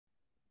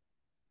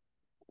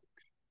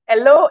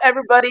Hello,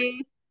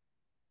 everybody.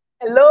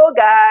 Hello,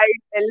 guys.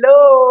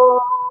 Hello.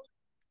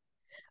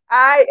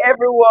 Hi,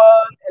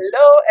 everyone.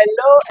 Hello,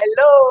 hello,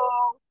 hello.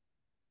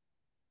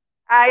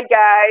 Hi,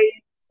 guys.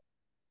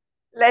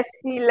 Let's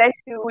see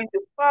who is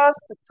the first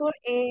to tune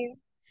in.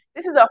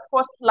 This is our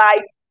first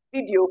live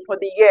video for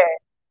the year.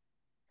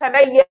 Can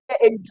I hear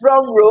a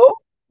drum roll?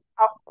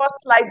 Our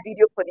first live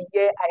video for the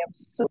year. I am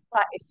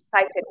super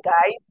excited,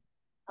 guys.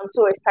 I'm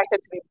so excited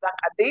to be back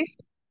at this.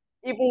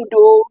 Even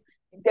though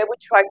the devil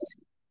tried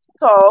to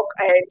talk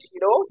and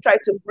try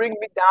to bring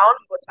me down,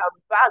 but I'm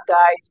back,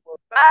 guys.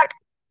 We're back.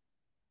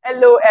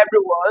 Hello,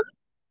 everyone.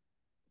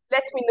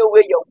 Let me know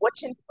where you're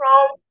watching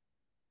from.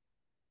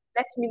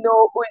 Let me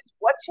know who is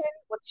watching.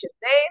 What's your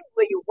name?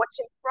 Where you're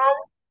watching from?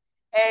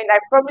 And I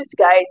promise,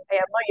 guys,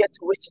 I am not here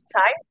to waste your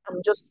time.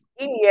 I'm just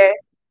in here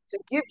to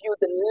give you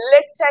the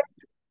latest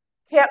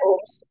care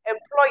homes,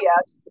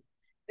 employers,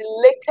 the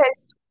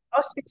latest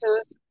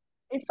hospitals.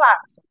 In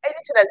fact,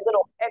 anything that's going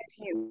to help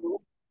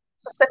you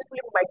successfully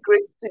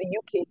migrate to the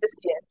UK this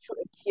year through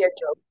a care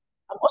job.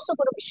 I'm also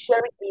going to be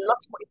sharing a lot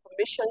more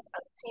information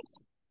and tips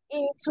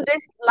in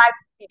today's live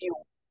video.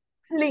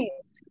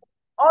 Please,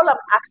 all I'm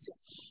asking,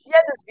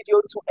 share this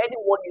video to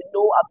anyone you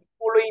know I'll be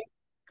following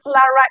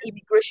Clara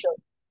Immigration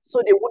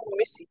so they won't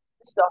miss it.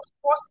 This is our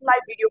first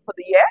live video for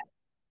the year.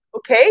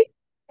 Okay?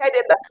 Tell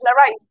them that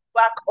Clara is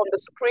back on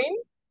the screen.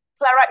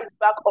 Clara is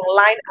back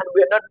online and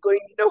we're not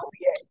going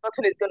nowhere.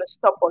 Nothing is going to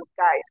stop us,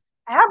 guys.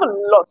 I have a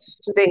lot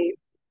today.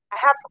 I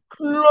have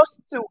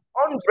close to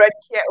 100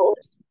 care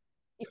homes,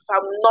 if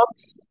I'm not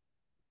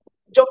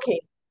joking.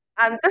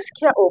 And these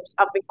care homes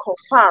have been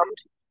confirmed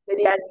that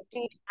they are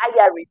indeed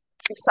hiring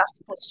visa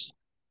sponsorship.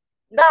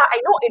 Now, I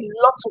know a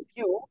lot of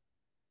you,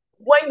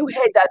 when you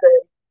heard that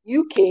the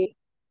UK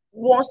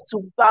wants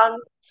to ban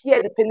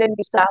care dependent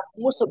visa,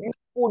 most of you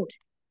fold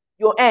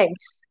your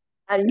hands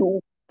and you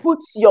put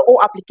your own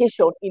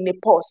application in a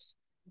pause.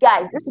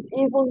 Guys, this is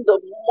even the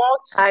more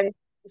time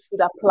you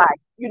should apply.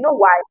 You know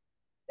why?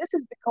 This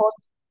is because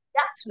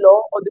that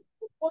law or the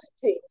proposed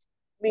change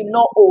may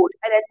not hold.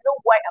 And I know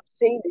why I'm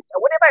saying this. And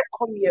whenever I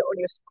come here on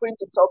your screen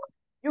to talk,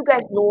 you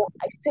guys know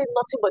I say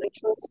nothing but the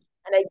truth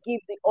and I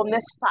give the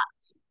honest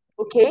facts.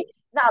 Okay?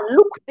 Now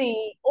look the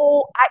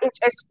old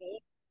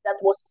IHSP that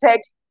was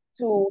said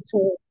to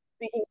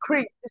be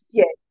increased this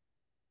year.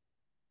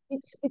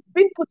 It's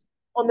been put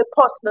on the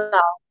pause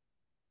now.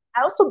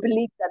 I also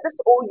believe that this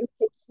whole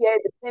UK care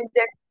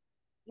dependent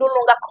no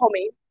longer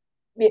coming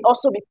may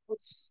also be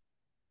put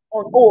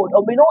on hold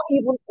or may not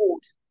even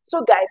hold. So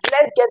guys,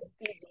 let's get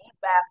busy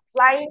by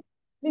applying.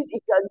 Please,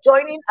 if you are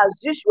joining as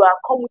usual,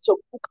 come with your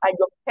book and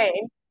your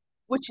pen,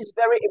 which is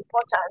very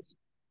important.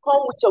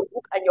 Come with your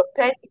book and your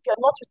pen. If you're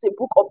not with a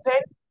book or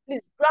pen,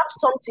 please grab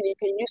something you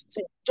can use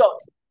to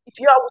jot. If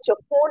you are with your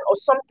phone or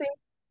something,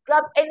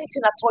 grab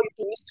anything at all you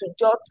can use to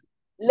jot.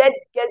 Let's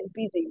get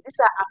busy.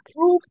 These are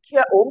approved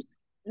care homes,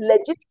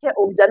 legit care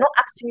homes. They're not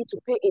asking you to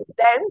pay a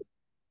dime.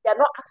 They're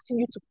not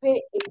asking you to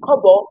pay a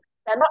kobo.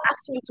 They're not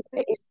asking you to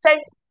pay a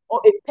cent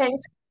or a pence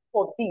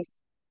for this.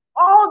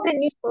 All they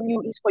need from you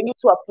is for you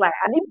to apply.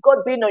 And if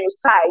God being on your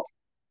side,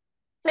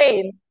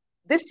 saying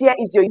this year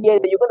is your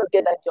year that you're going to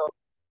get that job.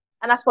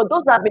 And as for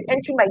those that have been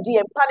entering my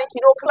DM, panic,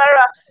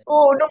 Clara,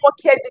 oh, no more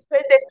care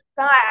dependent.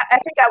 I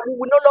think I will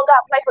no longer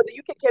apply for the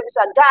UK care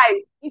visa.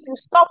 Guys, if you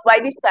stop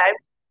by this time,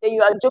 then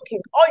you are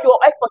joking. All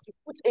your effort you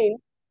put in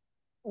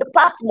the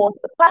past month,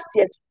 the past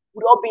years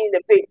would all be in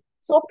the vain.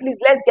 So please,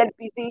 let's get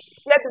busy.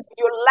 Share this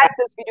video, like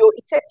this video.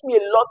 It takes me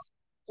a lot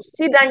to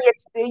sit down here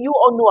today. You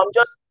all know I'm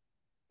just,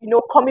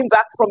 coming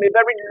back from a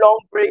very long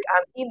break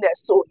and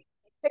illness. So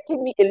it's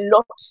taking me a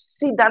lot to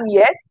sit down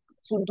here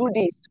to do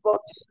this.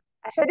 But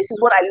I said this is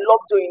what I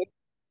love doing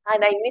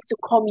and I need to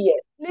come here.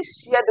 Please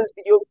share this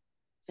video.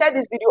 Share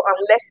this video and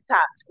let's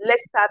start.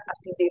 Let's start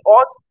as in the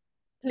odds.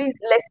 Please,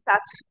 let's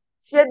start.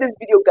 Share this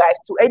video, guys,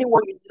 to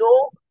anyone you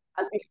know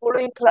has been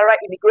following Clara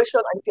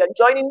Immigration. And if you're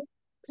joining,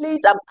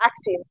 please, I'm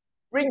asking,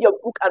 bring your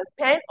book and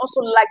pen.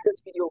 Also like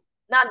this video.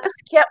 Now, these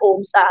care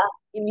homes are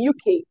in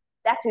UK.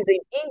 That is in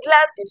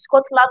England, in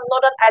Scotland,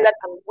 Northern Ireland,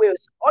 and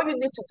Wales. All you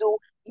need to do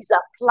is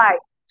apply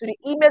to the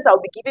emails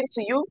I'll be giving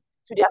to you,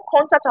 to their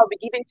contact I'll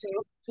be giving to you,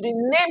 to the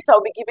names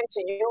I'll be giving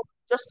to you.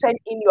 Just send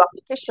in your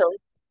application,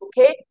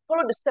 okay?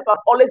 Follow the step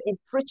I've always been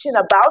preaching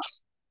about.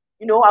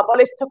 I've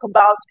always talked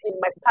about in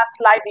my past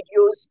live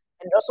videos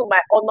and also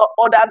my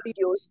other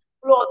videos.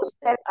 Follow the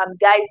step, and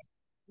guys,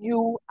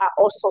 you are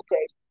all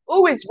sorted.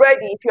 Who is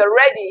ready? If you're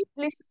ready,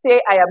 please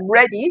say I am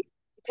ready.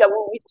 If you're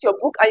with your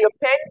book and your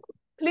pen,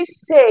 please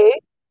say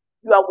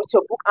you are with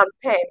your book and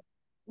pen.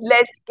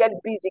 Let's get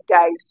busy,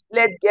 guys.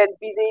 Let's get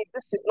busy.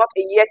 This is not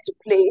a year to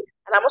play.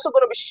 And I'm also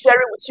going to be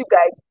sharing with you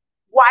guys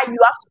why you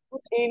have to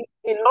put in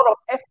a lot of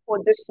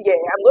effort this year.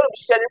 I'm going to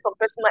be sharing from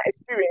personal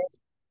experience,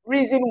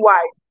 reason why.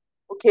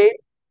 Okay?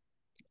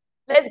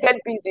 Let's get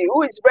busy.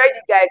 Who is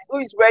ready, guys? Who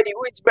is ready?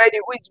 Who is ready?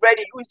 Who is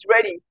ready? Who is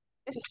ready?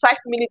 This is 5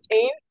 minutes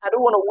in. I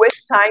don't want to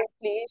waste time,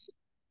 please.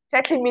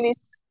 30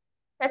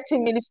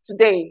 minutes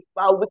today.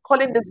 But I'll be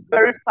calling this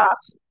very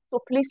fast. So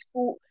please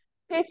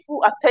pay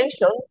full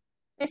attention.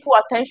 pay full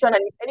attention,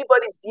 and if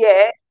anybody's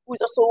here who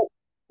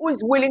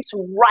is willing to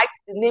write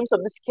the names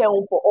of this care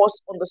home for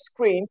us on the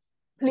screen,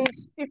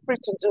 please feel free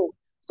to do.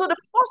 So the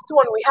first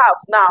one we have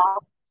now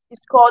is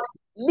called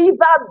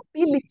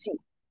Livability.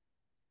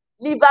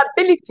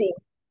 Livability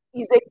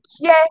is a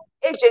care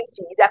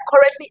agency that are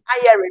currently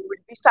hiring with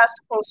visa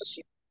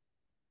sponsorship.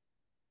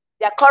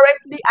 They are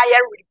currently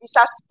hiring with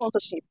visa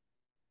sponsorship.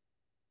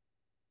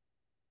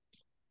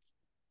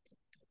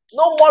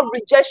 No more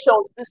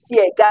rejections this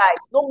year, guys.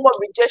 No more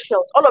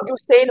rejections. All of you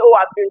saying, oh,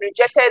 I've been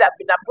rejected, I've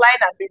been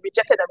applying, I've been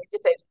rejected, I'm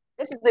rejected.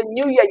 This is the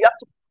new year. You have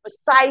to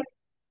prophesy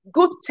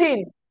good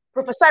thing.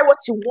 Prophesy what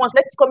you want.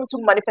 Let's come into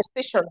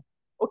manifestation.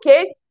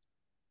 Okay?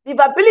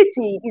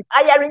 Livability is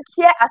hiring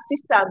care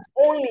assistants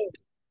only.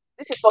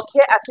 This is for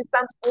care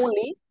assistants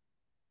only.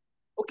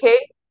 Okay?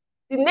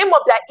 The name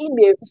of their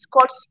email is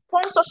called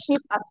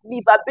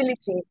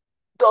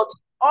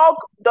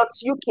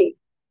sponsorship@livability.org.uk.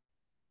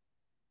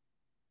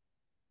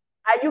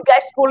 Are you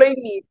guys following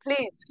me?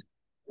 Please.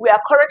 We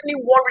are currently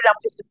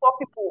 154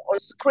 people on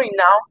screen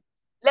now.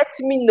 Let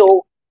me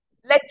know.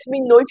 Let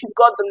me know if you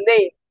got the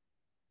name.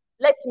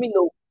 Let me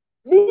know.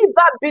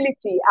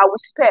 Livability, I will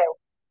spell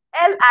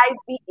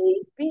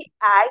Livability.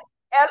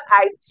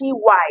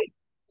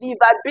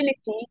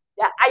 Livability.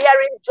 They are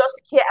hiring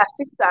just care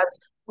assistants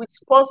with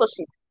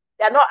sponsorship.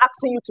 They are not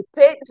asking you to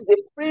pay. This is a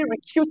free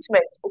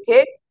recruitment.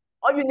 Okay.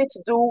 All you need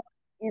to do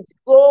is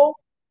go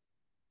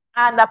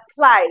and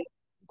apply.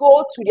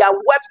 Go to their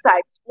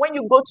website. When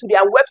you go to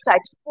their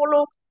website,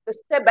 follow the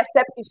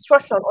step-by-step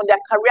instruction on their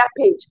career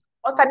page.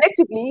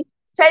 Alternatively,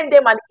 send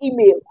them an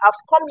email. I've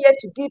come here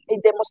to give a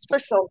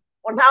demonstration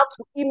on how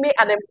to email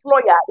an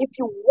employer if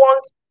you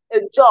want a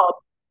job.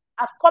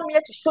 I've come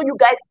here to show you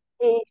guys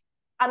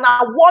an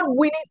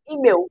award-winning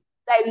email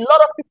that a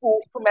lot of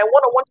people from my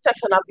one-on-one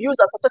session have used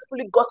and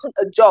successfully gotten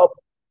a job.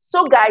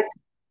 So guys,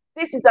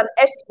 this is an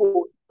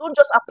expo. Don't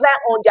just apply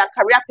on their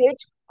career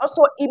page.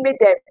 Also email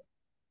them.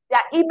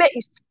 Their email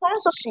is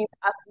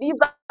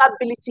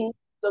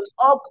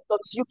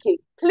sponsorship@livability.org.uk.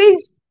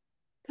 Please,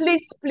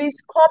 please,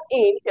 please come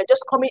in. If you're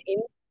just coming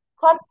in,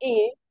 come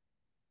in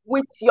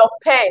with your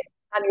pen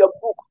and your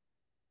book.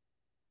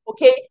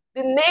 Okay?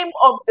 The name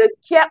of the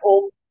care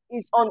home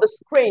is on the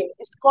screen.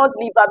 It's called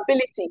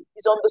Livability.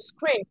 It's on the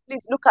screen.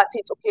 Please look at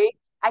it, okay?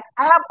 I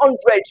have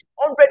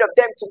 100 of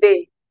them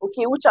today,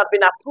 okay, which have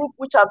been approved,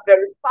 which are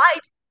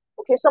verified.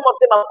 Okay, some of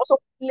them have also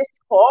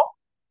placed call,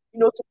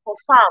 to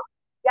confirm.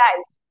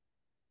 Guys,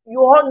 you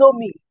all know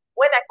me.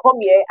 When I come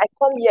here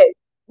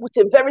with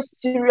a very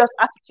serious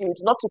attitude,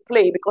 not to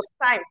play, because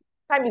time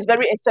is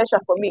very essential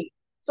for me.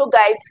 So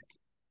guys,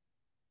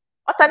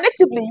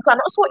 alternatively, you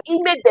can also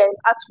email them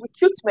at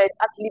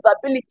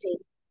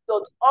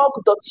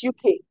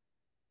recruitment@livability.org.uk.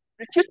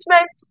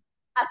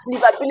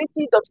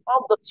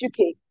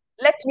 Recruitment@livability.org.uk.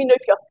 Let me know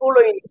if you're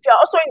following. If you're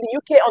also in the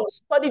UK on the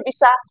study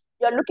visa,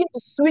 you're looking to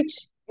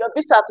switch your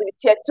visa to the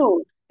tier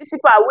 2. These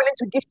people are willing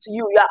to give to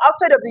you. You're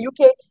outside of the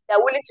UK,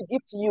 they're willing to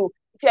give to you.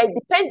 If you're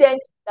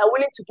independent, they're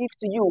willing to give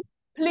to you.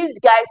 Please,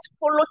 guys,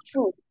 follow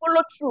through.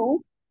 Follow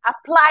through.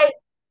 Apply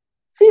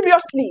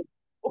seriously.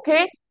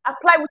 Okay?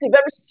 Apply with a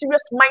very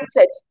serious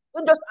mindset.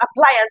 Don't just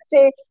apply and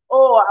say,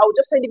 oh, I'll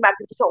just send in my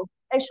application.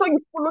 Ensure you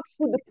follow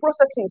through the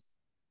processes.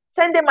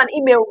 Send them an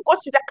email. Go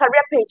to their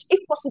career page.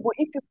 If possible,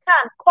 if you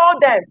can, call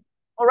them.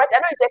 All right? I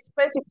know it's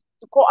expensive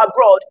to call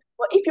abroad,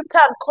 but if you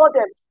can, call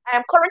them. I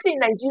am currently in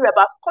Nigeria,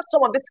 but I've caught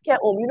some of this care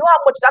home. You know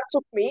how much that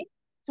took me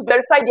to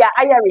verify their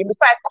hiring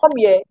before I come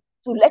here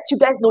to let you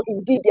guys know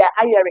indeed they are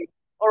hiring.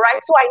 All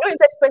right? So I know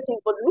it's expensive,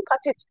 but look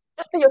at it.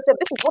 Just tell yourself,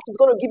 this is what is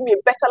going to give me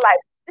a better life.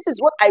 This is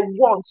what I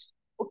want.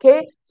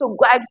 Okay? So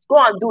guys, go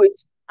and do it.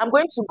 I'm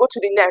going to go to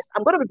the next.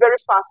 I'm going to be very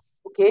fast.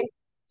 Okay?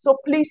 So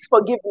please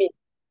forgive me.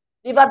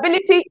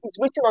 Livability is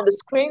written on the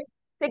screen.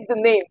 Take the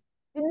name.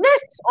 The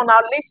next on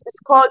our list is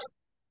called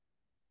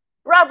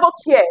Bravo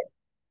Care.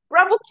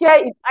 Bravo Care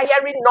is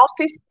hiring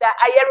nurses, they're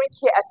hiring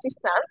care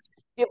assistants.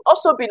 They've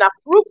also been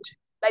approved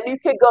by the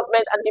UK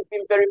government and they've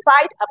been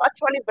verified. I've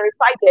actually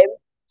verified them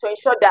to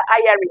ensure they're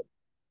hiring.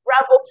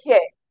 Bravo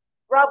Care.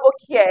 Bravo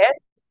Care.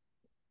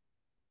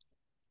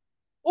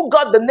 Who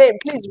got the name?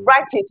 Please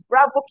write it.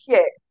 Bravo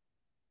Care.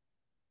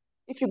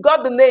 If you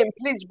got the name,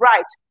 please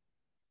write.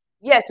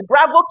 Yes,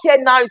 Bravo Care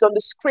now is on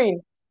the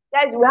screen.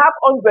 Guys, we have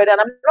 100 and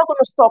I'm not going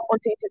to stop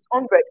until it is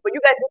 100. But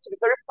you guys need to be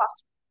very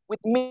fast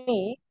with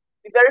me.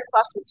 Be very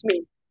fast with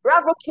me.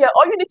 Bravo Care,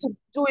 all you need to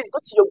do is go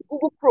to your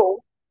Google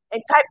Chrome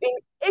and type in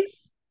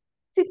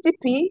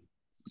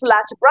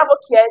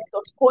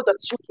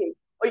http:/bravocare.co.uk,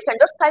 or you can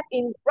just type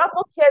in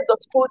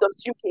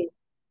bravocare.co.uk.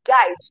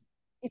 Guys,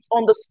 it's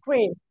on the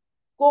screen.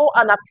 Go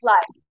and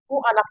apply. Go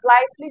and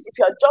apply. Please, if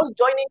you are just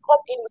joining, come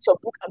in with your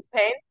book and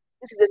pen.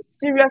 This is a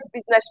serious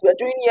business we are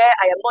doing here.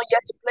 I am not here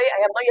to play.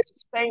 I am not here to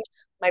spend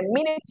my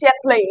minutes here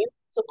playing.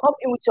 So come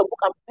in with your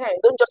book and pen.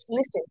 Don't just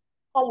listen.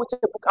 Come with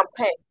your book and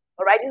pen.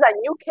 All right, these are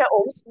new care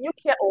homes,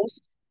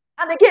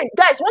 And again,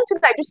 guys, one thing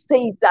I do say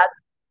is that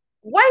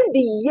when the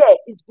year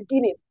is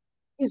beginning,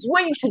 is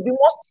when you should be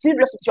more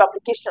serious with your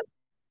application.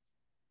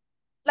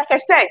 Like I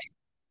said,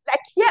 like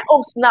care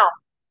homes now,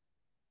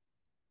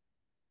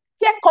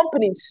 care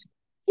companies,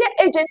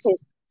 care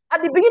agencies.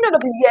 At the beginning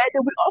of the year, they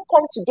will all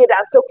come together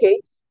and say, okay,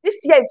 this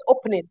year is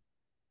opening.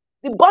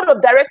 The board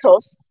of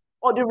directors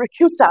or the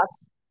recruiters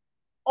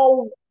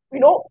or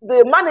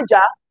the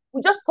manager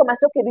will just come and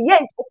say, okay, the year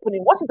is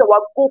opening. What is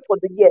our goal for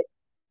the year?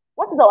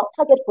 What is our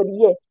target for the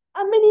year?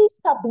 How many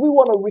staff do we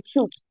want to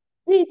recruit,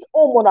 be it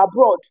home or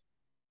abroad?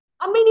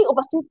 How many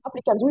overseas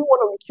applicants do we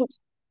want to recruit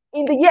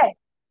in the year?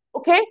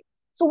 Okay?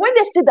 So when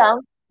they sit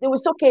down, they will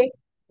say, okay,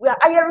 we are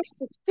hiring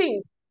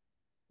 15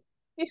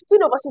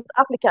 overseas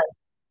applicants.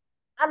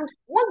 And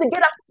once they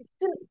get that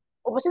 15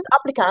 overseas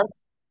applicants,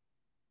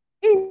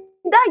 in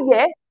that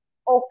year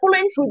or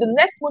following through the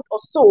next month or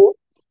so,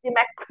 they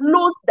might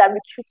close their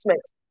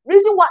recruitment.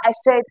 Reason why I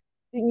said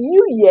the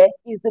new year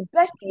is the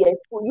best year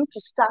for you to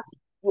start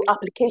your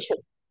application.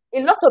 A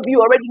lot of you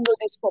already know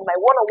this from my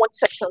one-on-one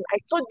session. I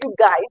told you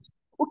guys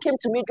who came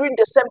to me during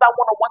December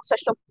one-on-one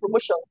session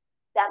promotion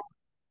that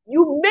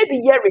you may be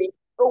hearing,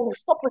 oh, we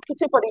stop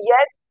recruiting for the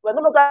year. We're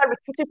no longer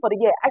recruiting for the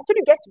year. I told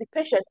you guys to be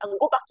patient and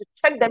go back to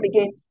check them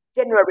again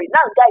January.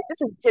 Now, guys,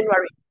 this is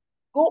January.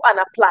 Go and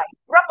apply.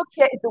 Bravo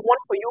Care is the one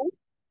for you.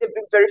 They've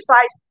been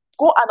verified.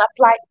 Go and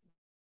apply.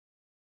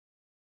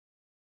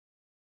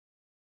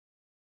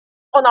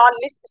 On our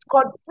list is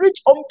called Bridge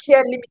Home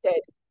Care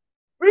Limited.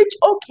 Bridge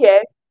Home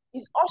Care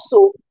is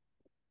also,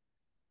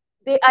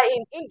 they are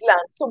in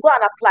England, so go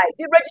and apply.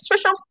 The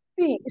registration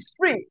fee is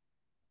free.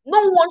 No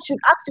one should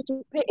ask you to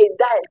pay a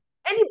dime.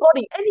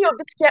 Anybody, any of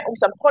these care homes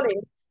I'm calling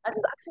that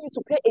is asking you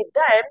to pay a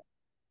dime,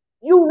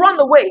 you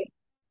run away.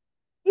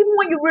 Even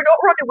when you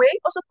run away,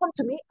 also come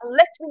to me and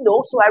let me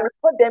know so I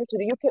report them to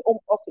the UK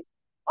Home Office.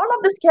 All of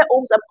these care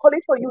homes I'm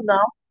calling for you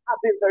now have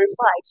been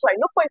verified. So I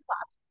know for a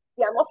fact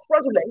they are not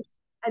fraudulent.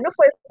 I know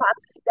for a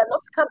fact they are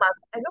not scammers.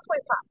 I know for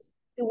a fact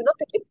they will not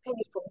take a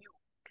penny from you.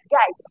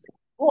 Guys,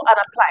 go and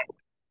apply.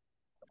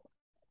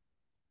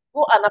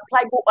 Go and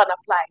apply, go and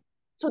apply.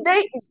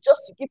 Today is just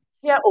to give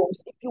care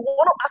homes. If you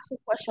want to ask me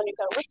a question, you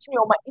can reach me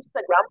on my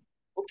Instagram.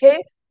 Okay?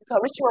 You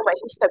can reach me on my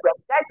Instagram.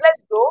 Guys,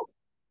 let's go.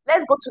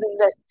 Let's go to the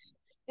next.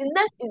 The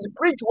next is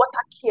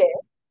Bridgewater Care.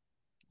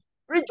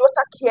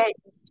 Bridgewater Care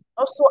is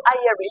also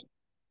hiring.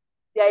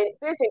 They are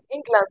based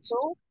in England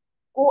too.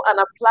 Go and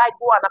apply,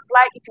 go and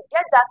apply. If you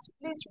get that,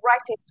 please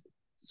write it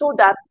so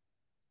that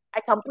I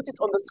can put it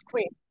on the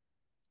screen.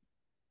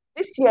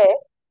 This year,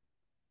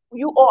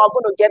 you all are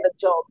going to get the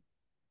job.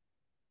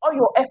 All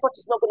your effort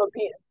is not going to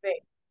be in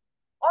vain.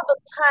 All the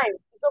time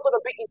is not going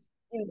to be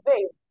in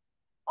vain.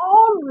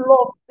 All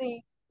of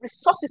the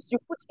resources you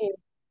put in,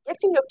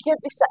 getting your care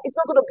visa is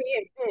not going to be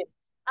in vain.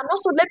 And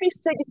also, let me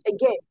say this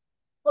again.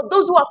 For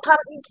those who are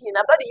panicking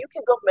about the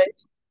UK government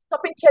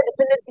stopping care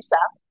dependent visa,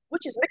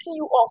 which is making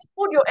you all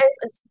fold your hands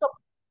and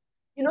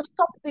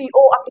stop the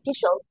whole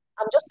application,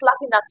 I'm just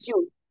laughing at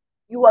you.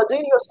 You are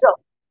doing yourself.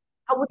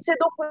 I would say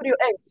don't fold your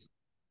hands.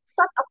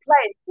 Start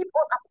applying. Keep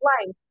on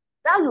applying.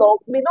 That law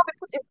may not be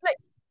put in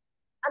place.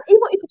 And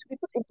even if it will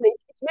be put in place,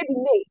 it may be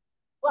made.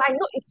 But I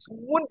know it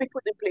won't be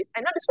put in place. I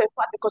know this for a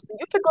fact because the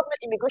UK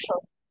government immigration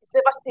is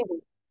never stable.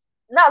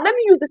 Now, let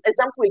me use this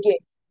example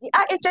again. The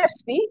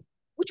IHSP,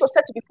 which was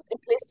said to be put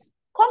in place,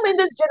 come in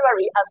this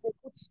January has been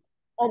put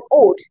on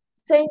hold,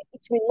 saying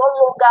it will no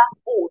longer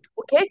hold.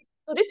 Okay?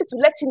 So this is to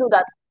let you know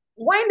that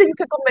when the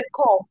UK government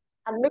come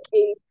and make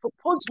a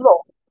proposed law,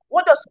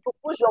 what does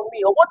proposed law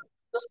mean? Or what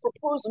does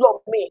proposed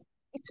law mean?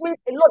 It means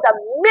a law that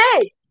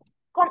may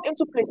come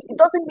into place. It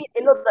doesn't mean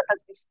a law that has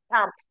been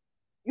stamped.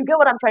 You get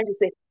what I'm trying to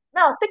say?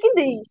 Now, taking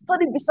the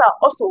study visa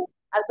also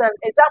as an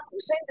example,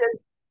 saying the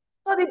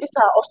study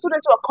visa or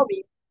students who are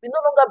coming will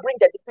no longer bring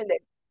their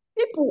dependents.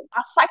 People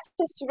are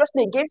fighting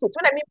seriously against it.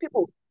 When I mean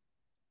people,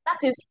 that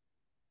is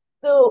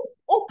the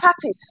all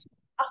parties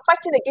are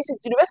fighting against it.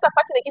 The universities are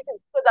fighting against it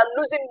because they're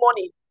losing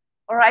money.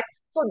 All right.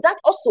 So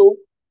that also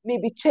may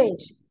be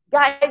changed.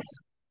 Guys,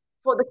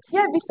 for the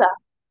care visa,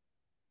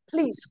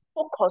 please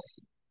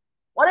focus.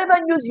 Whatever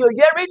news you're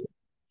hearing,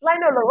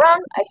 flying all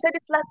around, I said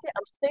this last year,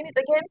 I'm saying it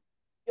again,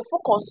 your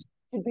focus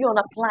should be on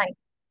applying.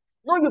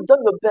 No, you've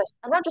done your best.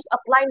 And not just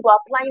applying, but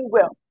applying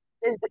well.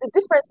 There's a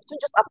difference between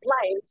just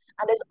applying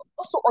and there's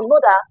also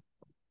another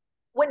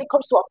when it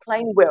comes to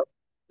applying well.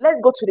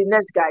 Let's go to the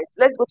next, guys.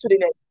 Let's go to the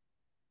next.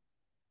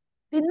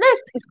 The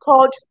next is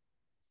called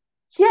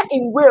Here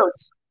in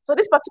Wales. So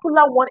this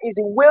particular one is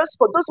in Wales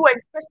for those who are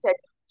interested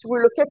to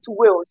relocate to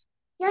Wales.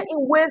 Here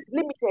in Wales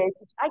Limited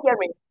is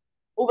hiring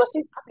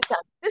overseas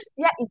applicants. This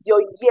year is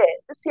your year.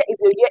 This year is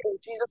your year in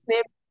Jesus'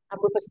 name.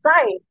 I'm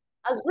prophesying.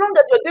 As long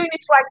as you're doing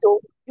it right,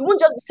 though, you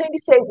won't just be saying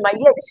this year is my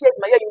year, this year is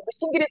my year. You'll be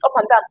singing it up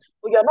and down,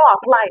 but you're not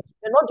applying.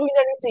 You're not doing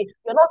anything.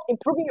 You're not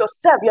improving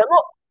yourself. You're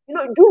not,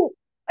 do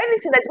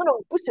anything that's going to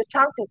boost your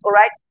chances, all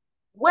right?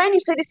 When you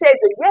say this year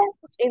is the year,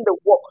 put in the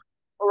work,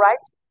 all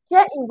right?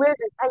 Here in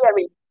Wales is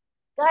hiring.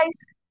 Guys,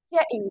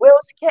 here in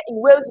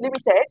Wales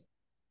Limited,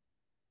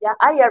 they are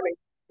hiring.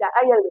 They are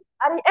hiring.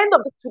 At the end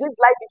of today's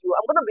live video,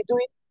 I'm going to be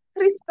doing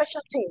 3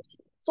 special things.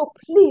 So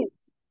please,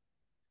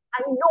 I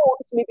know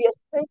it may be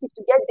expensive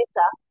to get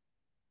data,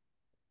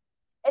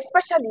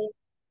 especially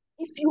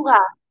if you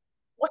are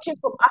watching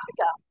from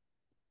Africa.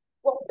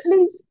 Well,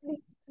 please,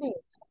 please,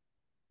 please,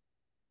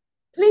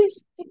 please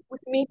stick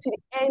with me to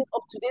the end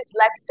of today's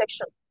live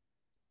section.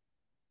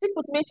 Stick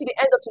with me to the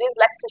end of today's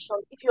live session.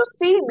 If you're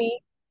seeing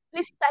me,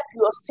 please type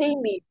you're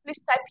seeing me.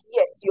 Please type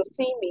yes, you're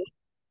seeing me.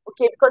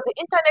 Okay, because the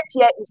internet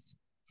here is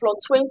from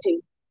 20.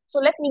 So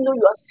let me know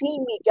you're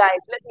seeing me,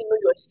 guys. Let me know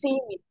you're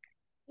seeing me.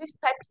 Please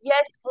type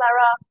yes,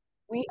 Clara,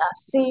 we are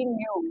seeing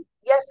you.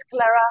 Yes,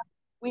 Clara,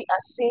 we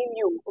are seeing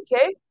you.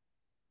 Okay?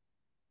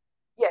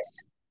 Yes,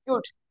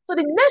 good. So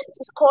the next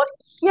is called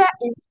Here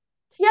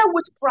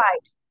with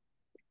Pride.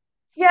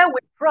 Here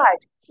with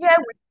Pride. Here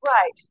with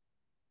Pride.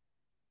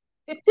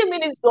 15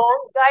 minutes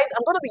gone. Guys,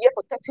 I'm going to be here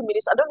for 30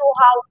 minutes. I don't know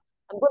how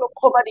I'm going to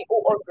cover the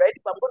whole 100,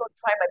 but I'm going to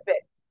try my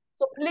best.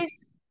 So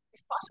please be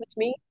fast with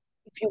me.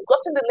 If you've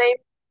gotten the name,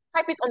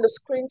 type it on the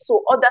screen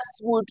so others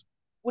would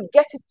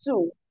get it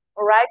too.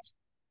 All right?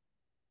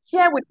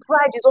 Here with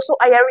Pride is also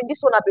hiring. This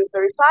one have been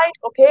verified.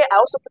 Okay, I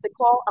also put the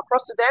call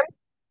across to them.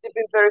 They've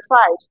been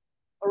verified.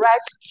 All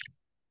right.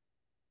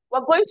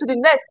 We're going to the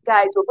next,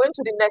 guys. We're going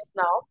to the next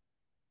now.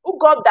 Who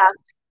got that?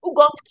 Who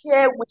got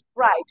Here with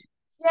Pride?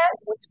 Here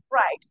with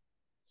Pride.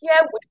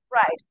 Here with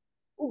Pride.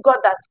 Who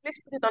got that?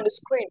 Please put it on the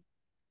screen.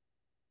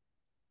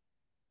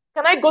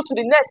 Can I go to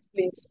the next,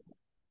 please?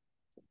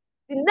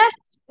 The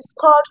next is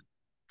called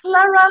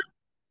Clara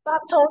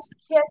Baton's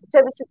Care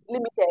Services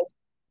Limited.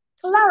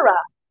 Clara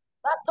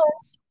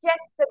Baton's Care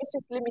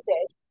Services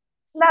Limited.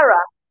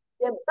 Clara,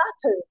 the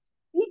Baton,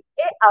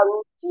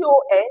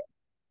 Baron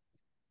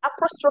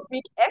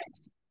apostrophe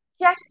S,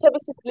 Care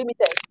Services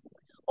Limited.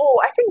 Oh,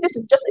 I think this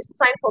is just a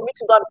sign for me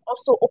to go and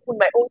also open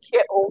my own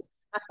care home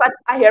and start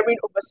hiring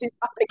overseas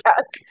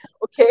applicants.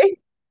 Okay?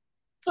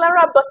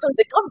 Clara Buttons,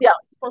 they got their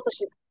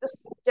sponsorship this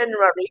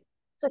January,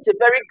 so it's a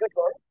very good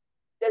one.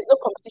 There's no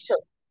competition.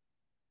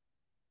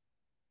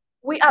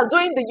 We are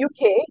doing the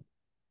UK.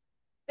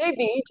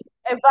 David,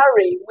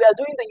 Evare, we are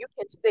doing the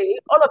UK today.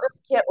 All of these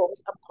care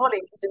homes I'm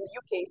calling is in the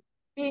UK,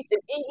 be it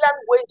in England,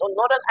 Wales, or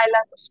Northern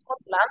Ireland, or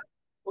Scotland.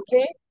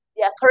 Okay?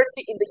 They are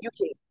currently in the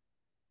UK.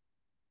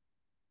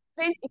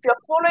 Please, if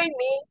you're following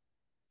me,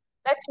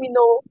 let me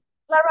know.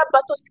 Clara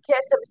Batos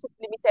Care Services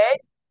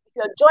Limited. If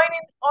you're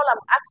joining, all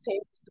I'm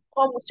asking is to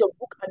come with your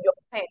book and your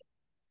pen.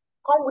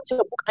 Come with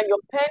your book and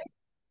your pen.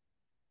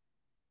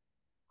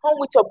 Come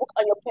with your book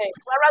and your pen.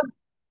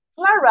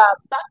 Clara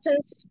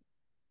Baton's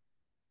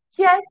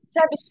Care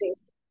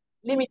Services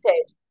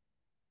Limited.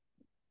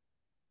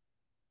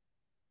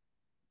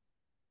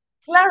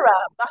 Clara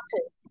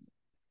Baton's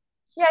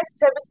Care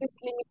Services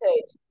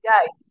Limited.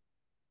 Guys,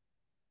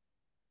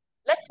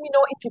 let me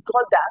know if you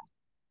got that.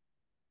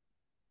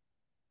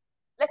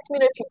 Let me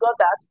know if you got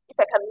that. If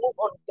I can move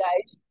on,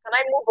 guys. Can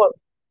I move on?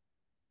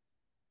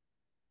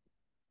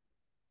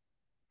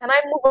 Can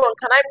I move on?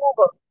 Can I move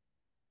on?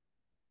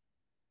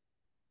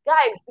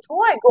 Guys,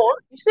 before I go on,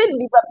 you say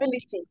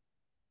livability.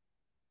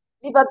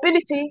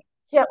 Livability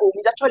care home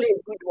is actually a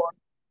good one.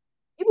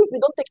 Even if we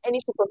don't take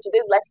anything from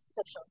today's live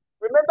session,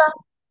 remember,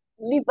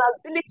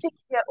 livability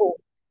care home,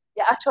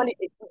 they're actually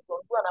a good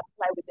one. Go and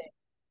apply with them.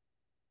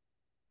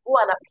 Go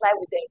and apply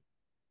with them.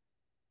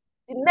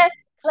 The next,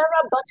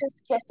 Clara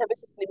Buttons Care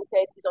Services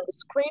Limited, is on the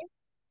screen.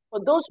 For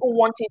those who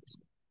want it,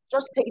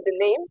 just take the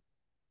name.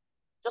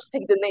 Just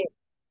take the name.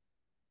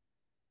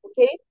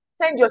 Okay?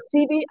 Send your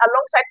CV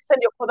alongside,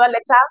 send your cover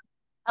letter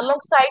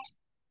alongside,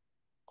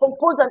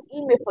 compose an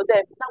email for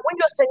them. Now, when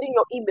you're sending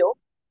your email,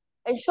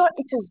 ensure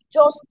it is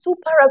just 2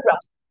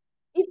 paragraphs,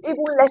 if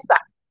even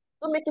lesser.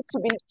 Don't make it to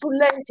be too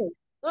lengthy.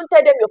 Don't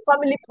tell them your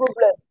family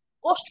problem.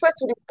 Go straight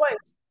to the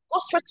point. Go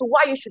straight to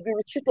why you should be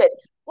recruited.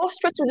 Go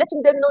straight to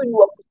letting them know you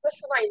are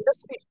professional in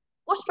this field.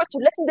 Go straight to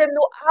letting them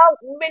know how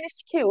many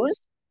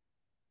skills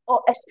or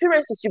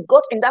experiences you've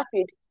got in that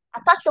field.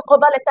 Attach your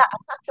cover letter,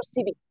 attach your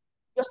CV.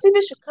 Your CV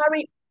should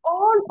carry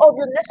all of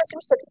your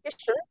necessary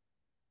certification,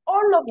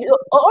 all of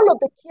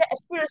the care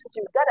experiences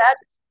you've gathered,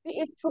 be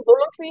it through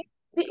voluntary,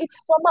 be it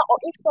formal or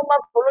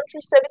informal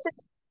voluntary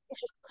services. You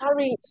should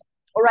carry it.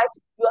 All right,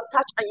 you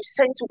attach and you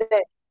send to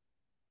them.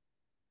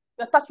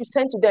 You attach, you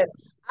send to them.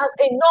 As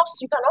a nurse,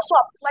 you can also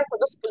apply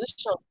for this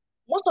position.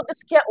 Most of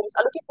these care homes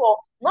are looking for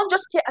not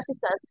just care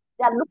assistants,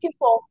 they are looking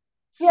for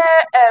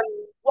care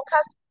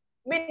workers,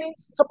 meaning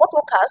support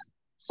workers.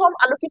 Some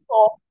are looking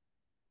for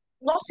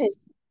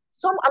nurses.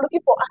 Some are looking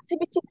for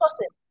activity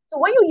person.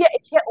 So when you hear a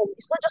care home,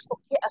 it's not just for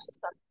care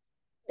assistants.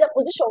 Their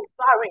position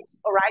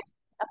varies, all right?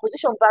 Their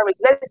position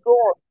varies. Let's go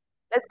on.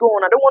 Let's go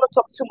on. I don't want to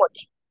talk too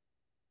much.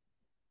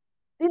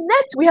 The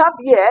next we have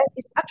here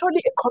is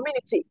actually a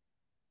community.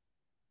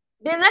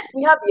 The next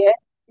we have here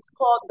is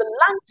called the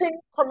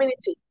Lantern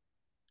Community.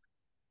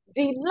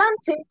 The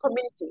Lantern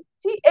Community,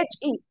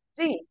 T-H-E-D,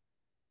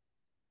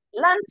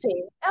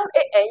 Lantern,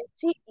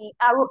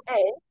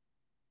 L-A-N-T-E-R-O-N,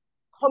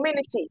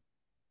 community.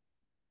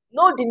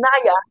 No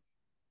denier,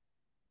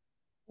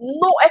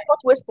 no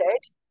effort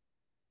wasted,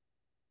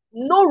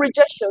 no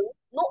rejection,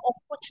 no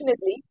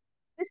unfortunately.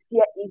 This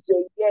year is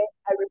your year.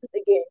 I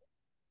repeat again.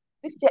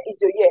 This year is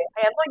your year.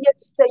 I am not here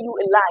to sell you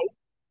a lie.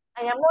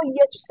 I am not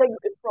here to sell you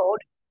a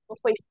fraud. But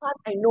for a fact,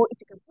 I know if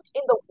you can put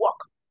in the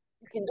work,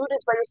 You can do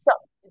this by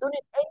yourself. You don't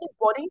need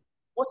anybody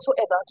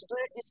whatsoever to do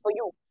this for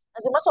you.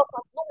 As a matter of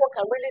fact, no one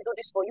can really do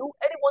this for you.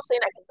 Anyone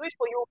saying I can do it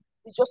for you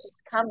is just to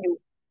scam you.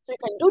 So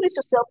you can do this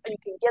yourself and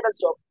you can get a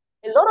job.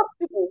 A lot of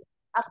people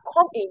have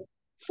come in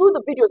through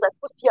the videos I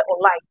post here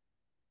online,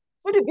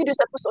 through the videos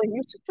I post on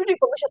YouTube, through the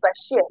information I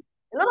share.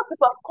 A lot of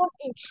people have come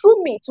in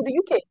through me to the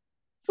UK,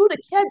 through the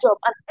care job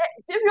and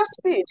various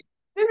field,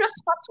 various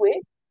pathway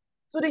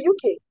to the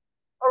UK.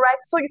 All right,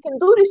 so you can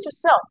do this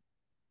yourself.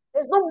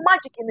 There's no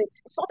magic in it.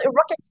 It's not a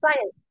rocket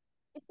science.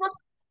 It's not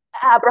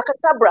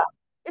abracadabra.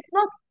 It's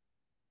not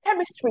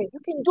chemistry.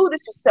 You can do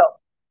this yourself.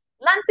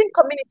 Lansing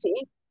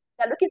community,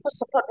 they're looking for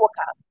support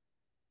workers,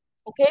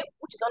 okay,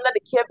 which is under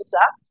the care visa.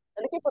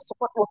 They're looking for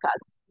support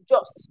workers,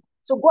 jobs.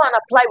 So go and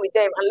apply with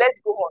them and let's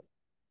go on.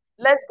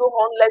 Let's go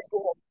on, let's go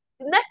on.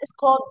 The next is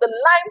called the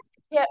Limes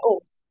Care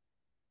Homes.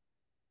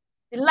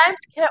 The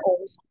Limes Care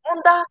Homes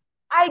under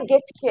I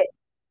Get Care.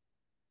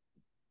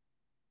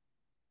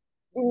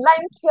 The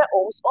Lime Care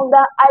Homes under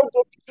I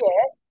Get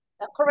Care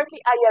are currently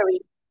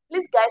hiring.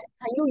 Please, guys,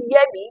 can you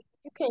hear me?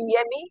 If you can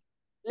hear me,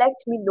 let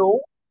me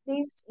know.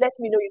 Please let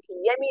me know you can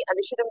hear me, and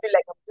it shouldn't be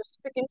like I'm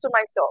just speaking to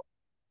myself.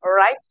 All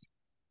right?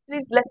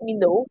 Please let me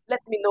know.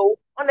 Let me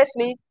know.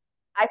 Honestly,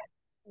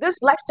 this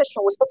live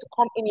session was supposed to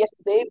come in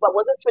yesterday, but I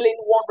wasn't feeling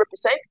 100%.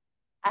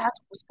 I had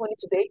to postpone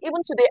it today. Even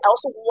today, I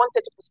also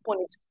wanted to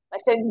postpone it. I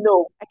said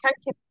no. I can't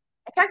keep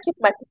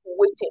my people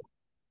waiting.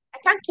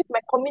 I can't keep my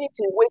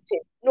community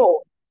waiting.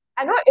 No.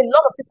 I know a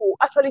lot of people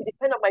actually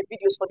depend on my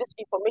videos for this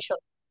information,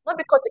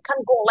 not because they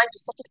can't go online to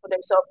search it for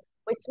themselves,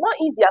 but it's more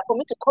easier for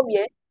me to come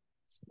here,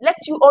 let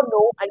you all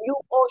know, and you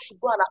all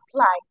should go and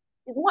apply.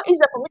 It's more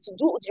easier for me to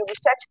do the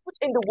research, put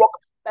in the work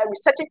by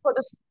researching for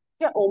this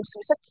care homes,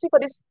 researching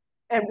for these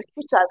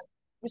recruiters,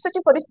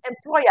 researching for these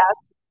employers,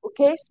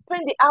 okay?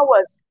 Spend the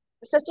hours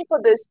researching for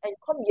this and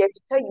come here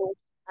to tell you,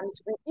 and it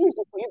will be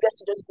easy for you guys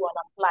to just go and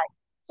apply.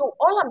 So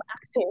all I'm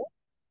asking,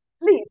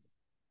 please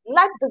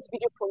like this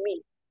video for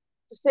me,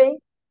 to say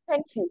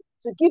thank you,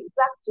 to give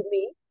back to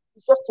me,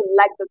 is just to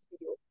like this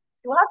video.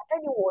 If you have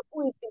anyone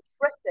who is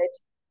interested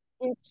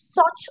in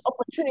such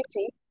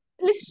opportunity,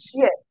 please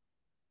share.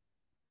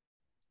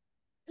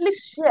 Please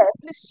share,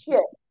 please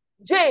share.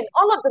 Jane,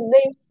 all of the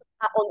names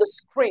are on the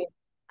screen,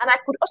 and I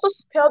could also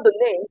spell the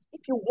names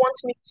if you want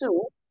me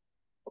to.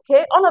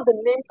 Okay, all of the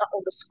names are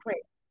on the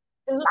screen.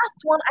 The last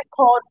one I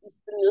called is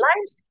the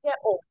Limes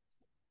Care Homes.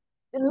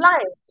 The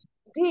Limes,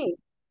 D,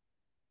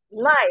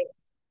 Limes,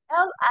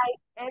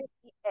 Limes,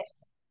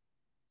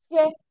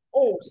 Care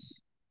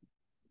Homes.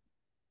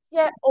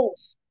 Care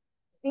Homes.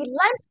 The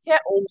Limes Care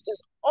Homes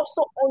is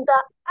also under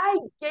I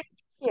Get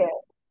Care.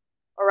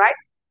 All right.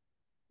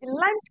 The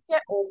Limes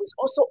Care Home is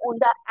also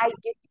under I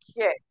Get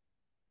Care.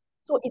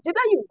 So it's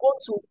either you go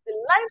to the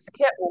Limes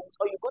Care Homes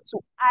or you go to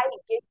I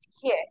Get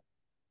Care.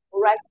 All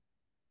right.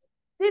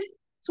 These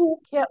two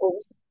care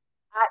homes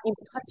are in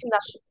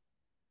partnership.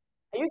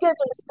 Are you guys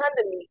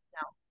understanding me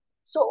now?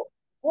 So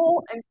go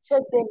and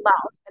check them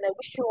out, and I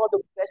wish you all the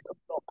best of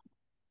luck.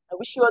 I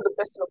wish you all the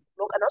best of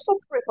luck, and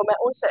also pray for my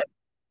own self.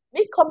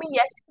 Me coming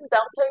here, sitting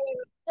down, telling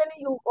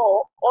you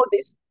all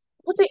this,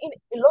 putting in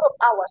a lot of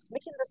hours,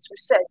 making this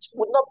research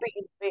would not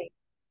be in vain.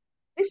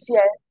 This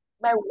year,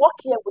 my work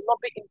here would not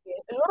be in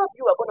vain. A lot of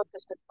you are going to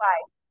testify.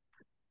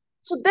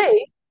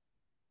 Today,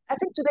 I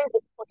think today is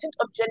the 14th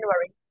of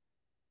January.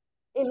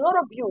 A lot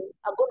of you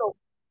are going to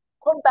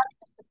come back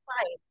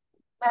testifying.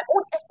 My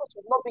own effort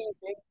will not be in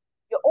vain.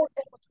 Your own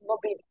effort will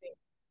not be in vain.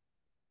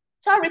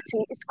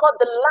 Charity is called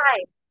the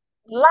Lime.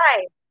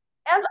 Lime.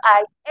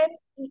 Limes.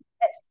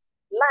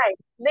 Lime.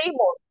 Name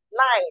on.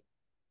 Lime.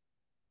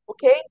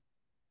 Okay?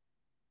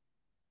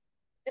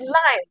 The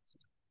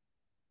Limes.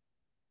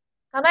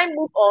 Can I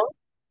move on?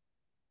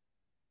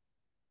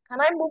 Can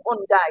I move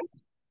on,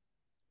 guys?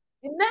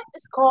 The next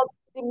is called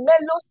the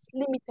Melos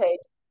Limited.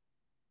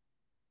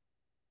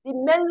 The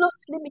Melos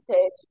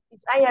Limited is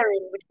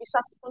hiring with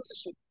visa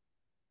sponsorship.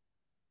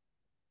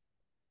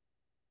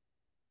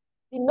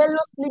 The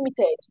Melos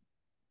Limited.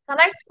 Can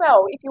I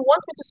spell? If you want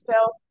me to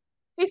spell,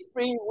 feel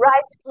free,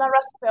 write Clara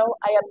spell.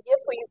 I am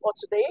here for you for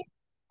today.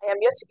 I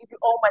am here to give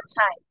you all my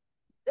time.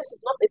 This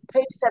is not a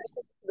paid service,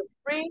 it's the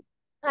free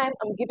time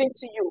I'm giving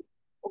to you.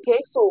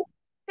 Okay, so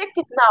take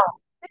it now.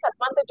 Take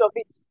advantage of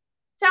it.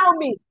 Tell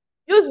me.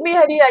 Use me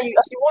as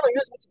you want to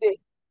use me today.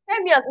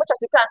 Tell me as much as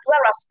you can.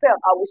 Clara spell,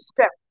 I will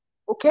spell.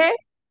 Okay?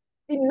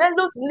 The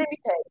Melos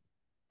Limited.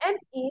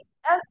 Mellows.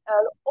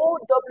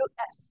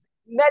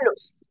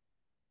 Melos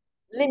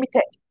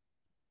Limited.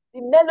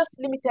 The Melos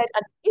Limited.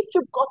 And if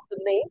you got the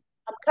name,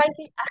 I'm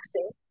kindly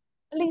asking,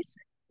 please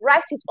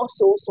write it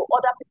also so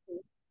other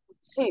people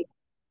would see.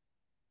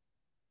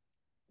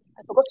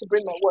 I forgot to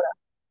bring my water.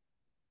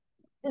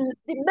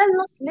 The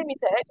Melos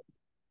Limited.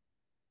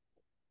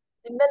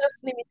 The Melos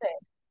Limited.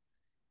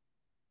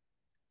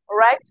 All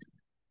right?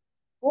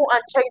 Go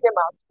and check them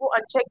out. Go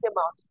and check them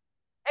out.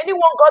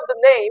 Anyone got the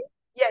name?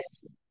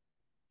 Yes.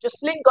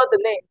 Jocelyn got the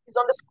name. It's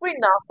on the screen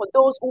now for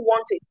those who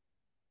want it.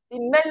 The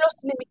Melos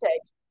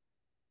Limited.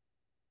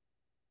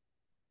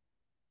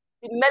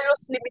 The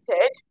Melos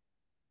Limited.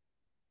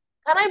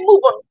 Can I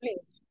move on,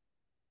 please?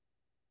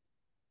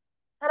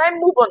 Can I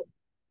move on?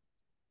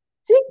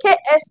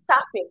 TKS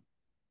staffing.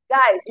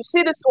 Guys, you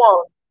see this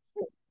one?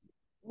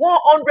 100%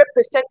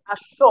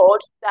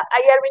 assured that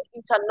hiring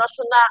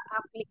international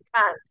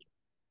applicants.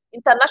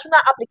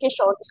 International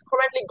application is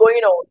currently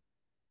going on.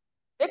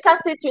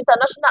 Vacancy to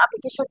international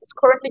application is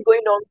currently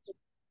going on to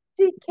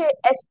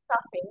TKS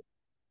staffing,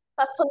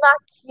 personal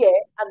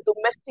care and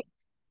domestic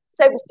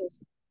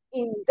services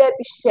in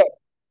Derbyshire.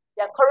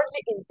 They are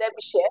currently in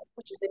Derbyshire,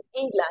 which is in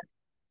England.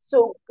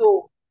 So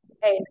go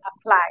and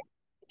apply.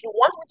 If you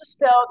want me to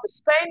spell, the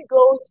spelling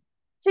goes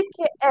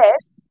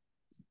TKS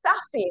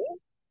staffing,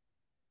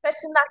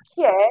 personal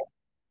care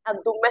and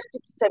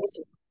domestic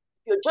services.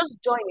 If you're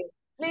just joining,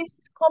 please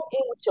come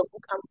in with your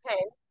book and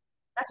pen.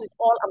 That is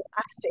all I'm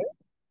asking.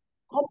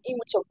 Come in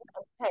with your book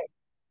and pen.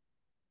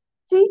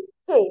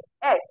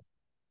 TKS.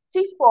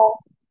 T for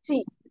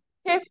tea,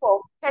 K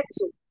for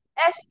kettle,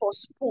 S for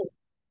spoon.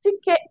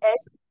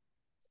 TKS,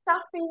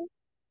 staffing,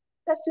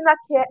 personal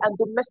care and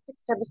domestic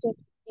services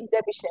in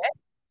Derbyshire.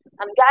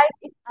 And guys,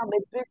 if I'm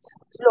a bit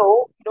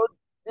slow,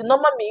 the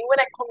normal me,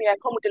 when I come here, I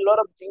come with a lot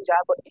of ginger.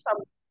 But if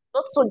I'm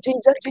not so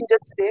ginger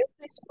today,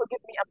 please forgive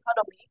me and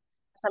pardon me,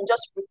 as I'm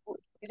just,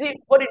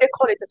 what do they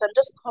call it? As I'm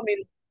just coming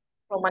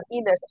from an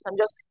illness, as I'm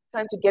just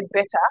trying to get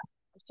better.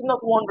 I'm still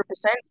not 100%,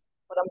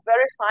 but I'm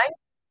very fine.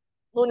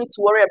 No need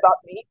to worry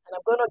about me, and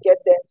I'm gonna get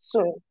there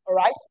soon. All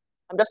right.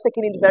 I'm just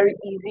taking it very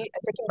easy.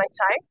 I'm taking my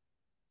time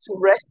to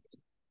rest.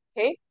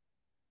 Okay.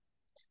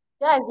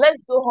 Guys,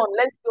 let's go on.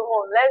 Let's go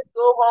on. Let's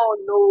go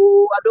on.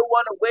 No, I don't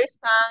want to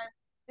waste time.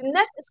 The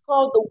next is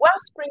called the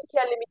Wellspring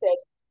Care Limited.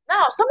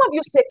 Now, some of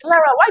you say,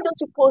 Clara, why don't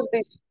you post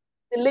the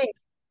link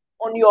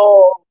on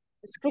your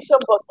description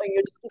box,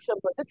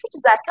 The truth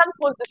is that I can't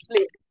post this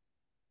link.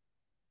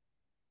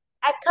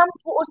 I can't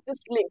post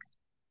these links.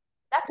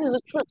 That is the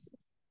truth.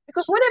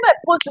 Because whenever I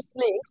post these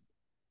links,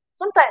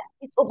 sometimes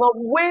it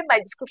overweighs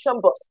my description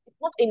box.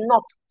 It's not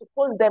enough to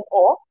post them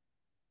all.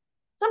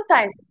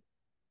 Sometimes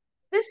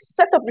this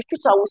set of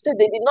recruiter will say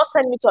they did not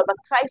send me to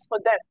advertise for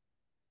them.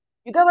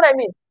 You get what I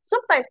mean?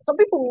 Sometimes some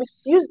people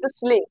misuse this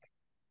link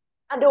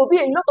and there will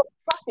be a lot of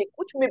traffic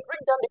which may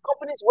bring down the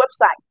company's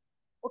website.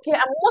 Okay,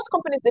 and most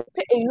companies, they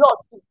pay a lot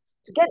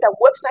to get their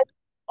website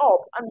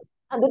up, and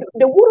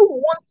they wouldn't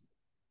want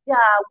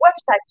their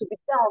website to be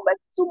down by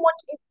too much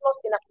influx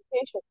in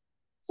application.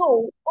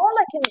 So all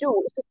I can do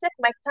is to take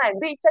my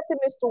time, be it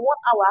 30 minutes to 1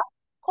 hour,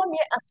 come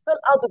here and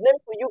spell out the name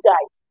for you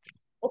guys.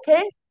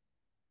 Okay?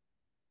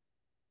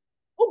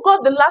 Who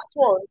got the last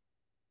one?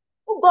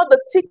 Who got the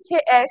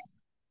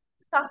TKS,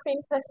 staffing,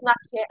 personal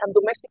care and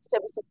domestic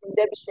services in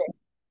Derbyshire?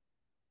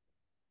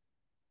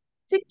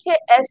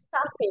 TKS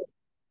staffing.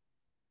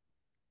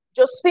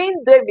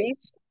 Josephine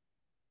Davis,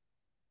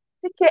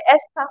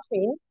 TKS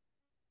staffing,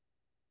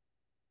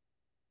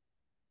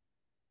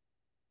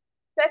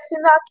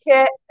 personal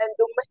care and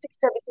domestic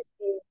services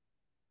in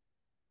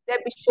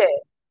Derbyshire.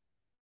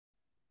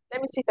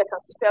 Let me see if I can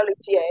spell it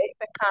here. If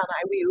I can,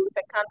 I will. If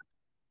I can't,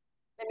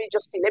 let me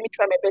just see. Let me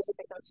try my best if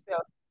I can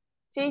spell.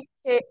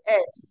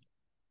 TKS.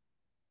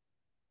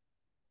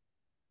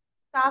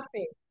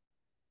 Staffing.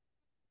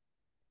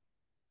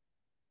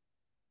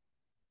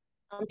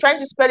 I'm trying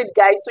to spell it,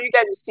 guys, so you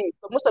guys will see.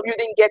 But most of you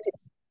didn't get it.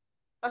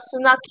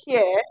 Personal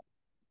care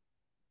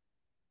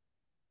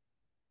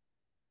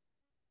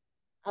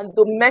and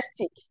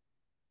domestic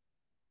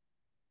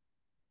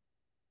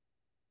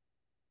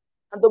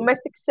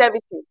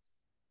services.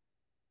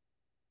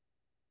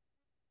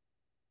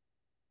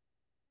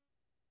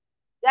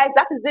 Guys,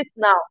 that is it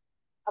now.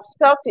 I've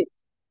spelled it.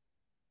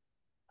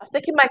 I've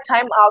taken my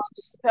time out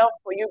to spell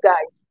for you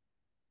guys.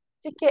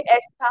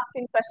 TKS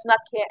Staffing, Personal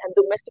Care and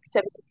Domestic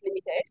Services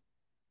Limited.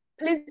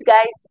 Please,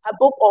 guys,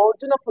 above all,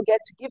 do not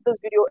forget to give this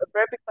video a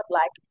very big fat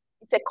like.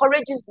 It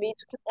encourages me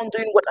to keep on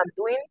doing what I'm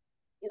doing.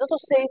 It also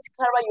says,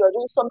 Clara, you are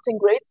doing something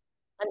great.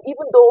 And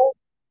even though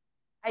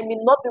I may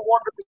not be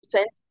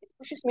 100%, it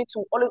pushes me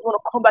to always want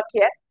to come back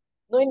here,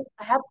 knowing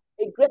I have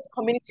a great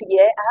community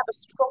here. I have a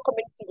strong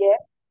community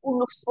here who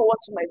looks forward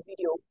to my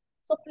video.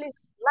 So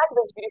please like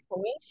this video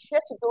for me,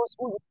 share to those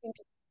who you think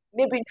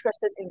may be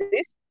interested in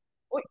this.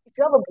 Or if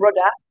you have a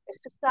brother, a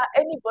sister,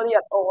 anybody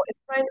at all, a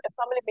friend, a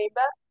family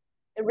member,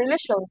 a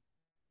relation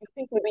you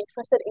think may be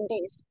interested in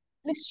this,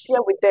 please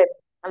share with them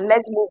and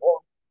let's move on.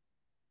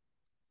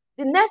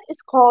 The next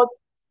is called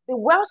the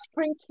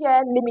Wellspring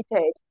Care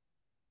Limited.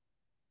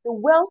 The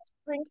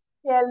Wellspring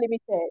Care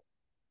Limited.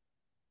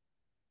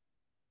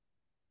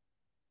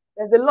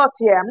 There's a lot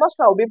here. I'm not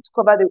sure I'll be able to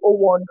cover the whole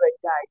 100,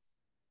 guys,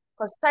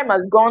 because time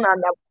has gone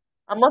and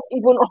I'm not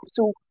even up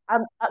to,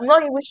 I'm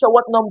not even sure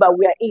what number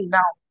we are in now.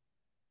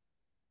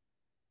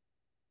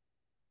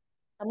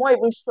 I'm not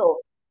even sure.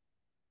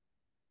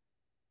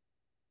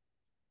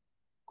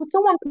 Could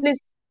someone please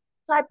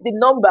type the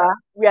number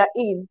we are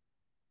in?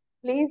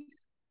 Please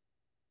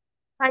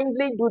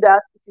kindly do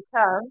that if you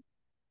can.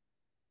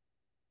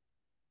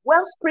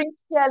 Wellspring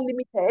Care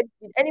Limited.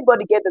 Did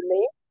anybody get the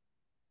name?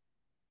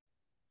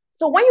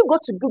 So when you go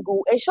to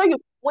Google, ensure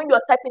when you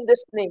are typing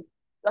this name,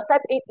 You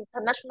type in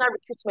international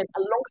recruitment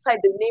alongside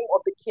the name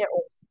of the care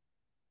homes.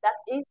 That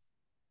is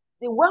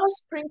the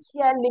Wellspring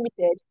Care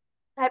Limited.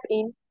 Type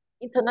in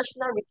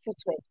international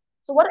recruitment.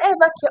 So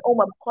whatever care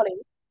home I'm calling,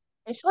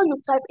 ensure you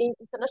type in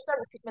international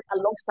recruitment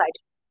alongside.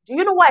 Do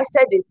you know why I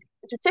said this?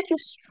 It will take you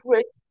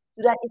straight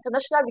to that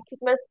international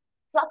recruitment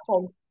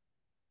platform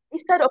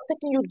instead of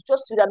taking you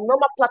just to the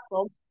normal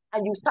platform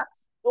and you start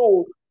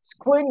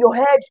screwing your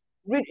head,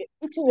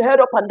 eating your head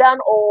up and down,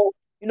 or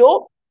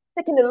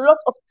taking a lot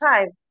of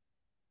time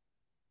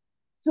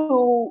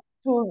to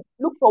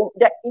look for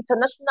the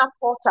international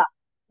portal.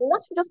 But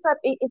once you just type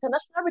in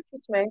international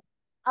recruitment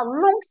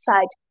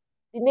alongside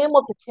the name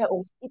of the care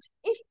homes, it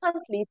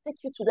instantly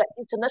takes you to the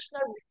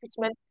international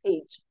recruitment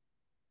page.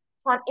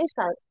 For an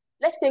instance,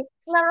 let's say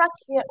Clara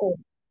Care Home.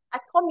 I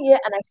come here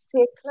and I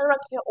say Clara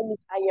Care Home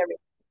is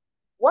hiring.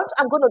 What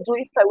I'm going to do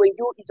if I were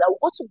you is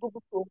I'll go to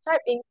Google Chrome,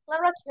 type in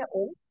Clara Care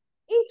Home,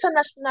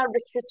 international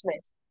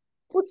recruitment.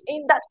 Put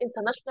in that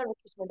international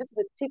recruitment. This is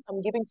the tip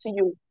I'm giving to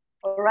you.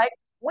 All right.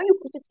 When you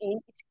put it in,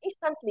 it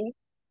instantly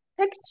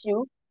takes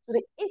you to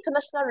the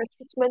international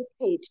recruitment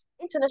page,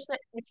 international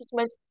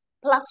recruitment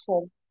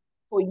platform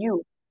for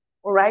you.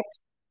 All right.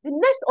 The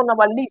next on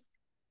our list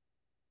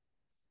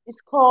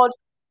is called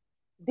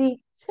the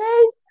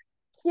Chase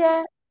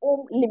Care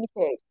Home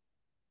Limited.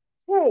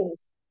 Chase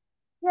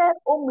Care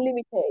Home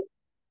Limited.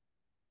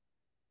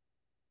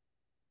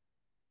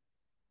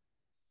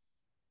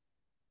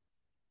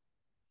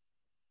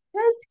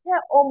 Chase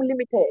Care Home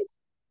Limited.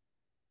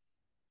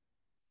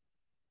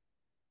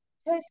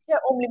 Chase Care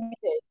Home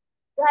Limited.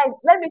 Guys,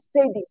 let me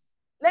say this.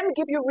 Let me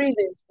give you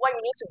reasons why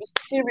you need to be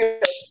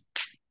serious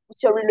with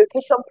your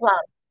relocation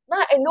plan.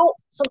 Now I know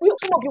some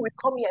of you will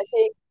come here and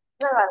say,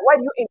 Clara, why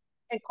do you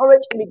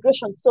encourage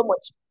immigration so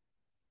much?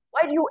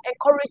 Why do you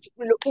encourage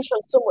relocation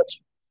so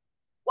much?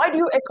 Why do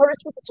you encourage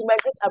people to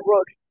migrate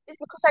abroad? It's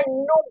because I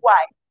know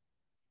why.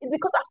 It's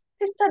because I've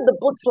tasted the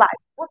both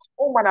life, both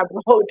home and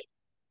abroad.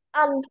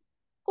 And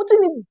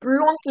putting it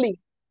bluntly,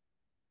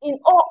 in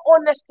all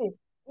honesty,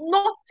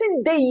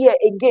 nothing there here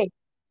again.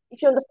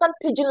 If you understand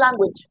pidgin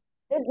language,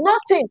 there's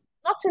nothing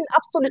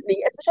absolutely,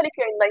 especially if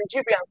you're in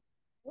Nigeria.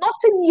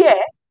 Nothing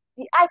here,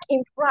 the hike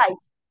in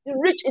price, the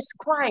rich is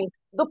crying,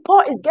 the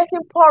poor is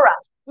getting poorer.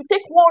 You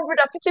take 150,000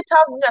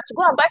 naira to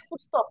go and buy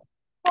foodstuff.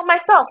 For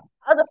myself,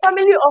 as a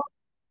family of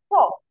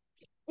 4,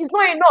 it's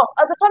not enough.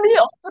 As a family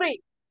of 3,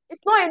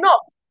 it's not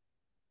enough.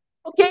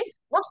 Okay,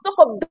 not to talk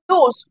of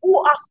those who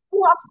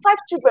have 5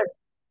 children,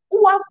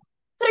 who have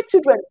 3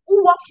 children,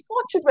 who have 4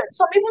 children,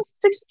 some even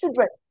 6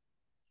 children.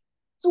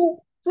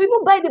 To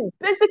even buy the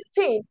basic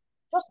thing,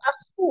 just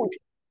as food,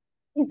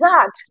 is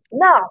hard.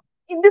 Now,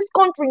 in this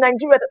country,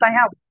 Nigeria, that I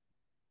am,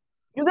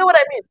 you get what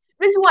I mean?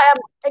 Reason why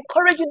I'm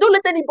encouraging, don't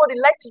let anybody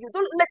lie to you.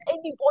 Don't let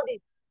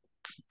anybody,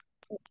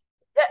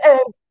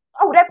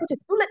 how would I put it?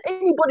 Don't let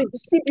anybody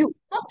deceive you.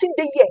 Nothing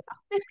there yet.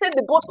 I've tasted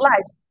the both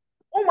lives,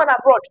 home and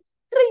abroad.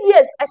 3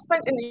 years I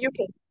spent in the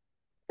UK.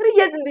 3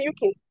 years in the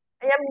UK.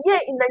 I am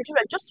here in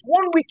Nigeria just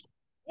 1 week.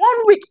 1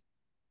 week.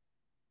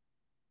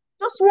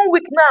 Just 1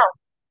 week now.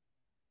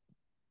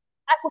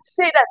 I could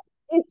say that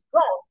it's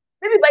gone.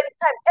 Maybe by the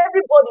time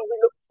everybody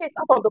relocates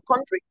out of the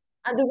country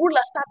and the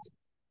ruler starts,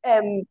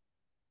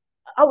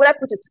 how would I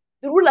put it?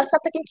 The ruler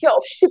start taking care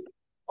of sheep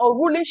or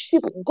ruling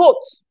sheep,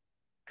 goats,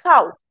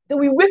 cow. They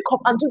will wake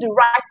up and do the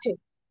right thing.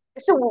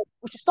 They say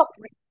we should stop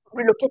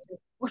relocating.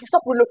 We should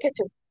stop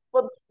relocating.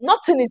 But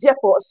nothing is here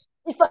for us.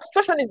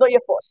 Infrastructure is not here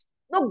for us.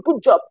 No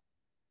good job.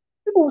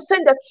 People will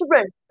send their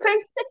children,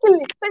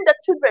 painstakingly send their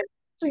children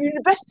to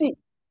university.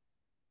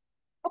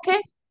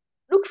 Okay?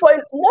 Look for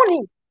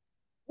money.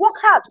 Work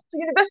hard to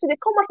university. They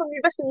come out from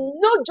university,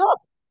 no job.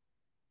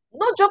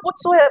 No job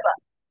whatsoever.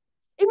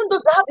 Even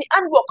those that have the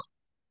handwork.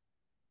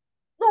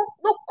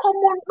 No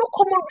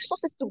common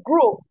resources to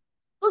grow.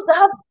 Those that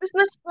have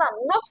business plan,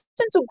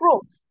 nothing to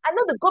grow. I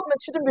know the government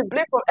shouldn't be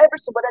blamed for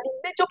everything, but at the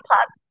major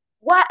part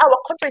why our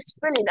country is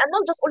failing, and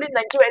not just only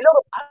Nigeria, a lot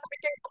of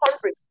African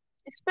countries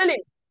is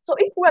failing. So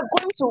if we're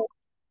going to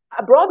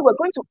abroad, we're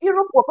going to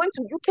Europe, we're going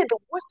to UK, the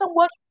Western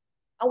world,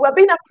 and we're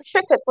being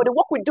appreciated for the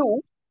work we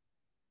do,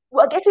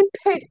 we're getting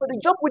paid for the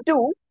job we do,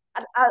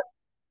 and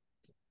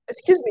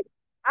excuse me,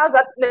 as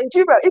at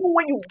Nigeria, even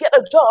when you get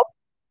a job,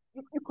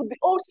 you could be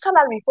owed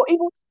salary for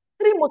even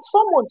 3 months,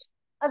 4 months.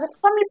 As a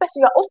family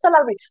person, you're owed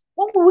salary.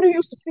 What would you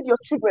use to feed your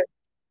children?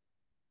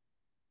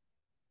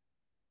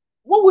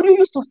 What would you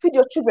use to feed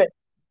your children?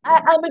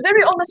 I'm a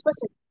very honest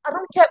person. I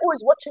don't care who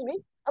is watching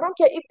me. I don't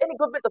care if any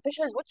government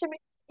official is watching me,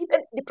 if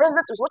the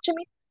president is watching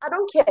me. I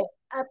don't care.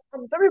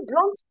 I'm very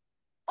blunt,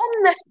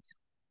 honest.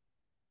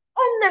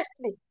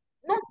 Honestly,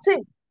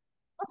 nothing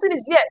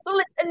is here. Don't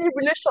let any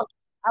relation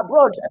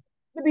abroad,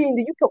 maybe in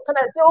the UK or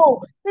Canada, say,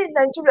 oh, stay in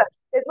Nigeria.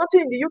 There's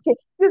nothing in the UK.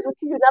 Please will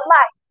kill you. That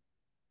lie.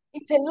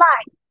 It's a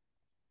lie.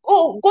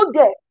 Oh, go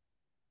there.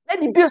 Let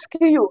the bills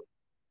kill you.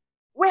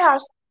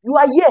 Whereas you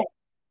are here.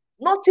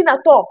 Nothing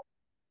at all.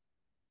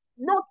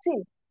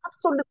 Nothing.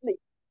 Absolutely.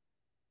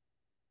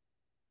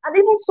 And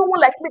even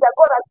someone like me that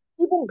God has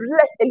even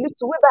blessed a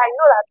little, whereby I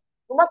know that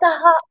no matter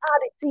how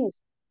hard it is,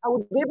 I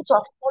would be able to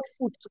afford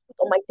food to put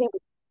on my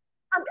table.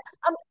 And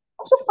I'm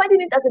also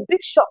finding it as a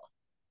big shock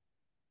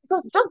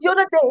because just the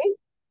other day,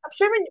 I'm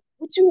sharing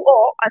with you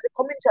all as a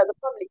community, as a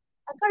family,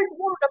 I carried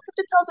 150,000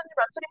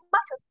 naira to the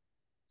market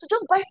to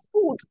just buy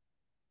food.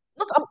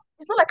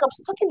 It's not like I'm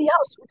stuck in the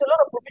house with a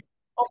lot of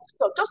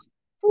stuff, just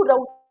food that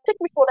would take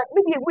me for like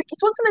maybe a week.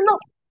 It wasn't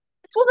enough.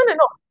 It wasn't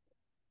enough.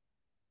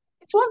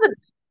 It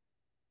wasn't.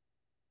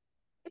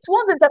 It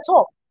wasn't at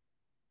all.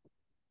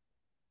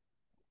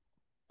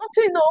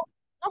 Nothing, no,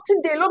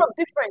 nothing there. A lot of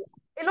difference.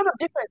 A lot of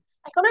difference.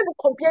 I cannot even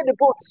compare the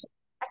boats.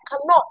 I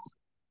cannot.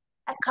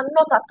 I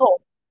cannot at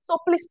all. So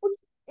please put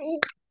in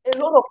a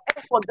lot of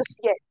effort this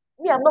year.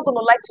 Me, I'm not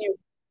gonna lie to you.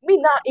 Me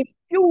now, in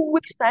few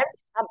weeks' time,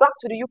 I'm back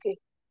to the UK.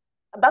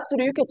 I'm back to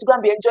the UK to go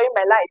and be enjoying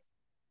my life.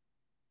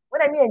 When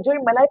I mean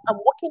enjoying my life,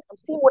 I'm working, I'm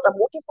seeing what I'm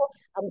working for,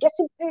 I'm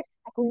getting paid.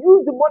 I can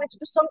use the money to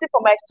do something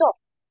for myself.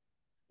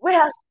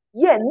 Whereas,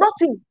 yeah,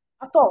 nothing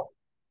at all.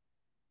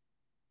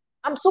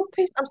 I'm so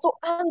pissed, I'm so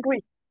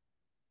angry.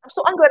 I'm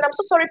so angry, and I'm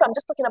so sorry if I'm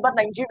just talking about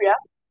Nigeria.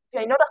 If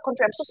you're in another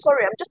country, I'm so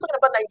sorry. I'm just talking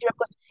about Nigeria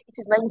because it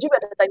is Nigeria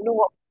that I know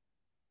of.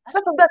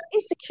 Aside from that,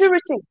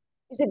 insecurity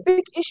is a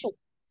big issue.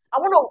 I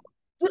want to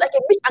do like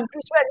a meet and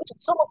greet where I meet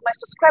with some of my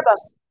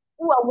subscribers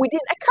who are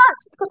within. I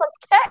can't because I'm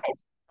scared.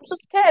 I'm so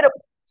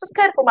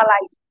scared for my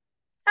life.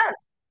 I can't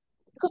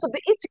because of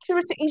the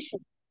insecurity issue.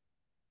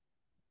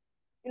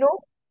 You know,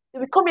 they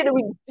will come here, they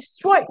will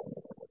destroy.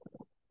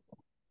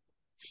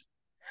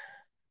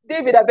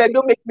 David, I beg,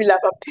 don't make me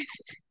laugh. I'm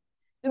pissed.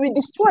 They will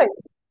destroy.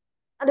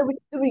 And they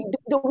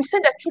will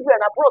send their children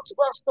abroad to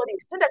go and study,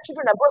 send their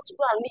children abroad to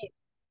go and live.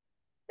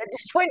 They're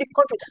destroying the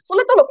country. So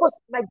let all of us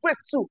migrate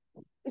too.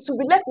 It will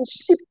be left with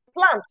sheep,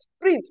 plants,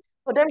 trees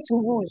for them to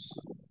use.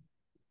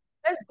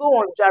 Let's go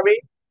on, Jerry.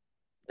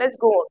 Let's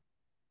go on.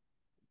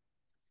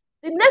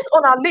 The next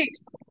on our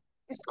list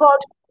is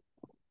called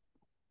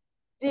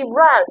the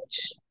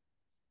ranch.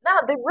 Now,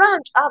 the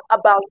ranch have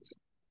about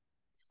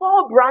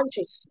 4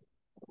 branches.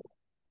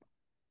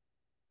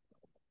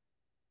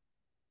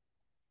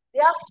 They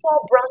have 4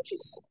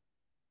 branches.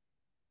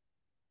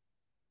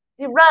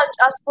 The ranch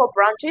has 4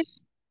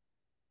 branches.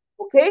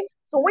 Okay?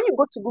 So when you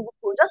go to Google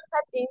Chrome, just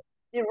type in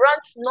the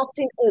ranch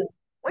nursing home.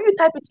 When you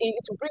type it in,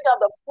 it will bring out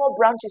the 4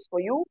 branches for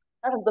you.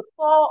 That is the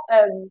 4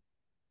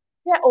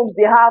 care homes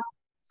they have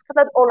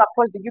scattered all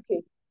across the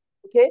UK.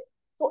 Okay?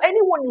 So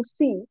anyone you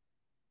see,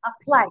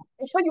 apply.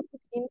 Ensure you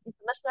put in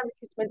international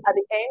recruitment at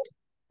the end.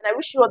 And I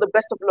wish you all the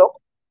best of luck.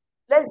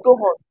 Let's go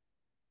on.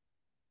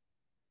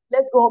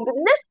 Let's go on. The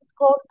next is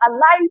called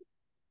Alive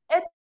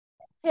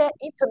Healthcare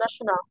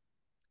International.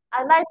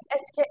 Alive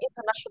Healthcare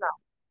International.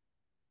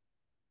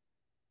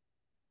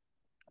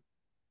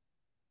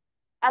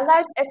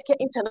 Alive Healthcare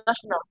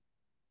International.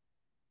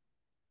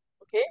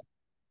 Okay?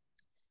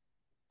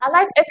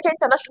 Alive Healthcare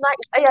International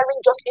is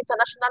hiring just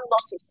international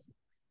nurses.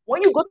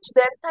 When you go to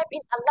them, type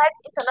in Alive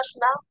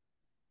International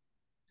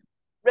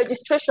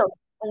registration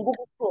on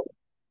Google Chrome.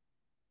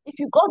 If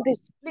you got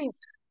this, please,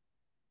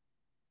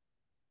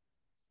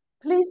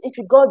 if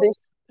you got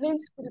this,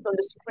 please put it on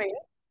the screen.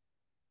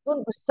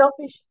 Don't be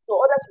selfish, so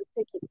others will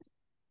take it.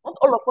 Not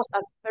all of us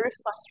are very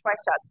fast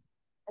writers.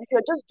 And if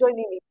you're just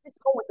joining me, please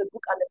come with a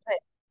book and a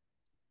pen.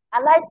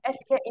 Alive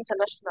Healthcare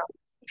International.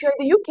 If you're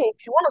in the UK,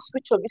 if you want to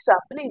switch your visa,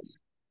 please,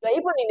 you're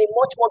even in a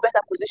much more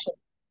better position.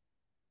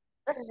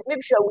 That is, maybe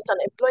if you're with an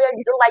employer,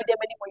 you don't like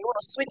them anymore, you want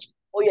to switch,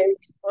 or you're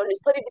on a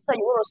study visa,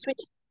 you want to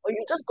switch, or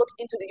you just got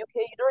into the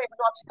UK, you don't even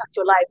know how to start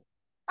your life.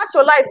 Start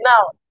your life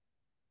now.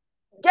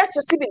 Get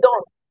your CV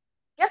done.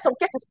 Get some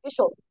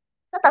certification.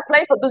 Start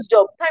applying for this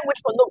job. Time wait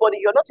for nobody.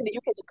 You're not in the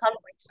UK to come.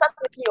 Start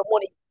making your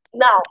money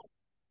now.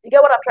 You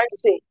get what I'm trying to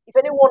say? If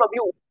any one of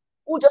you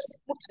who just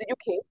moved to the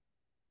UK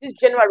this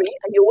January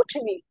and you're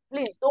watching me,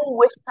 please don't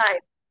waste time.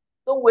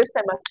 Don't waste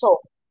time at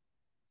all.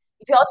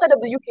 If you're outside of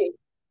the UK,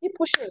 keep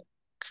pushing.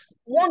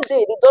 One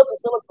day the doors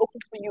is going to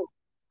open for you.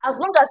 As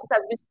long as it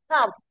has been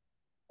stamped,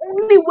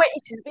 only when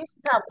it is being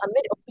stamped and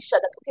made official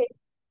that, okay,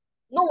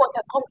 no one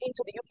can come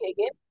into the UK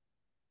again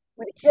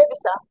with a care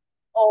visa,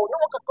 or no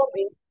one can come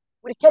in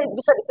with a care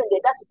visa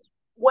dependent. That is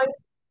when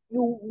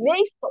you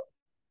may stop.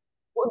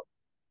 Well,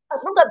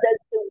 as long as there's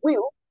a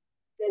will,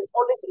 there's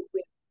always a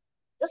way.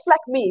 Just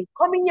like me,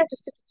 coming here to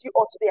sit with you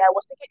all today, I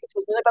was thinking it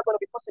was never going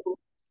to be possible.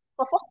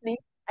 But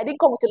firstly, I didn't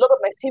come with a lot of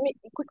my filming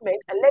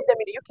equipment and left them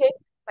in the UK,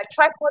 my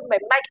tripod,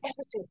 my mic,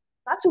 everything.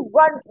 I had to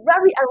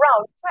rally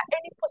around, try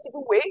any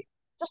possible way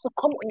just to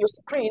come on your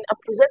screen and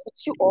present with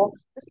you all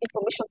this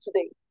information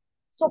today.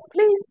 So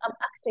please, I'm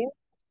asking,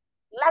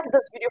 like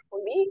this video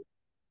for me,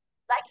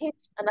 like it,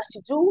 and as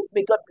you do,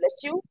 may God bless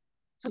you.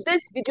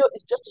 Today's video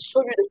is just to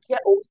show you the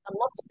care homes. I'm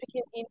not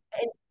speaking in,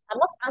 and I'm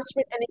not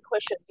answering any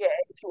question here.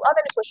 If you have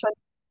any question,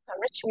 you can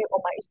reach me on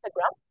my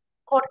Instagram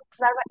called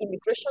Clara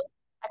Immigration.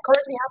 I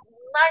currently have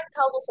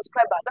 9,000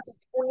 subscribers. That is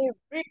the only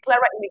real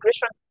Clara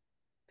Immigration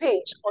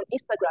page on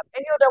Instagram.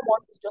 Any other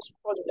one is just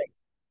fraudulent.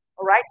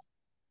 All right,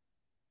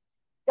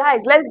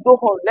 guys, let's go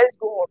on. Let's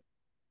go on.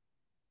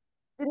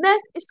 The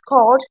next is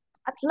called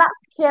Atlas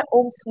Care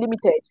Homes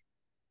Limited.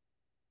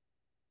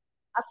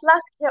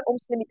 Atlas Care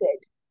Homes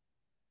Limited.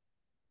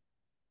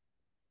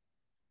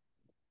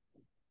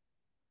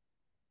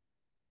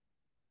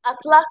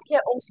 Atlas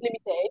Care Homes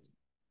Limited.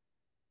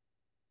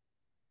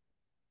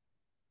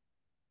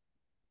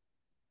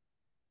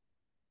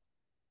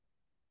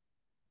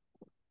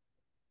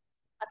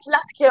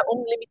 Atlas Care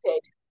Home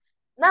Limited.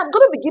 Now I'm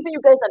going to be giving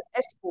you guys an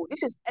expo.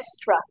 This is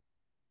extra.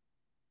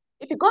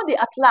 If you got the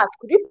Atlas,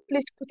 could you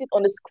please put it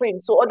on the screen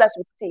so others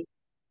will see?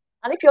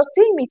 And if you're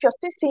seeing me, if you're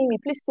still seeing me,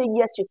 please say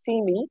yes, you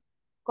see me.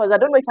 Because I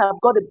don't know if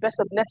I've got the best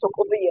of network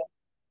over here,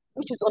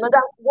 which is another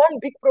one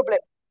big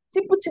problem.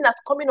 See, Putin has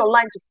coming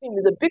online to film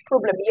is a big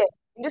problem here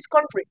in this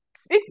country.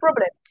 Big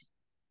problem.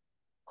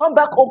 Come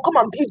back home,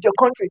 come and build your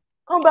country.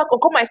 Come back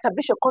home, come and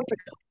establish your country.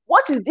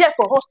 What is there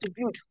for us to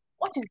build?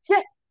 What is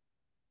there?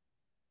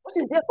 What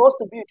is there for us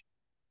to build?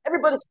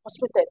 Everybody's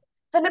frustrated.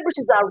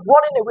 Celebrities are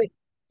running away.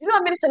 You know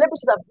how many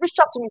celebrities have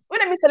reached out to me? When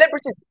I mean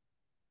celebrities,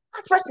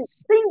 actresses,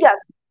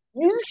 singers,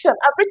 musicians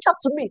have reached out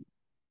to me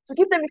to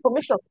give them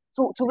information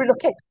to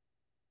relocate.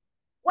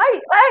 Why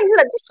is it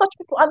that these such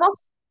people are not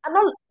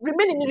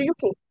remaining in the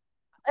UK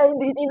in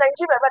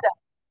Nigeria rather?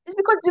 It's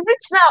because the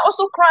rich now are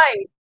also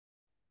crying.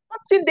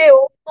 Nothing there,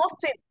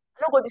 nothing.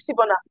 I'm not going to deceive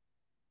on her.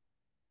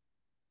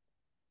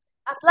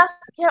 Atlas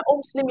Care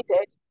Homes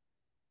Limited.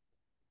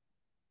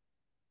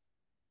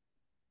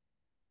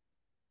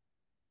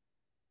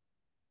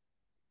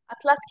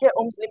 Atlas Care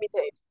Homes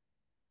Limited.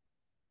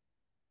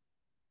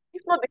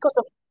 If not because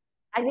of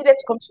I needed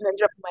to come to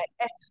Nigeria for my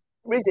health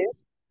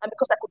reasons, and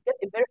because I could get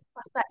a very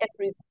faster health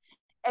reason,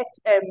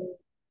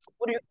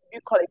 what do you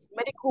call it?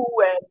 Medical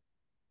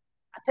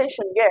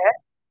attention here.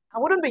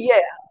 I wouldn't be here.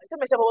 I told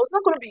myself I was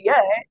not going to be here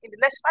in the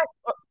next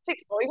 5 or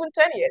 6 or even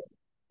 10 years.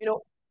 You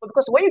know, but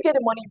because when you get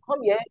the money, you come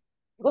here,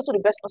 you go to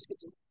the best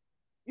hospital.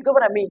 You get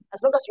what I mean?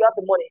 As long as you have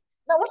the money.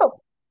 Now, what of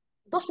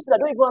those people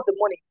that don't even have the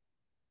money?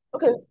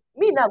 Okay,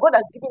 me now, God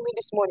has given me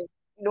this money.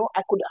 You know,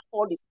 I could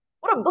afford this.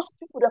 What of those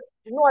people that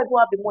do not even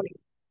have the money?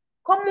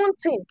 Common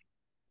thing,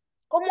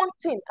 common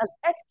thing as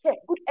healthcare,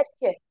 good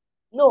healthcare.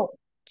 No,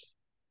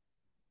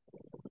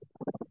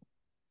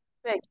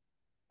 thank.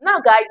 Now,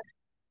 guys,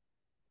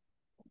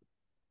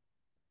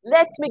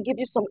 let me give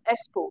you some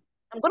expo.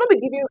 I'm going to be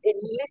giving you a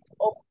list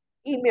of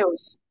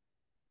emails.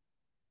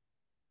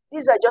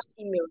 These are just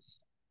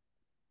emails.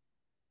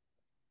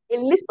 A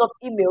list of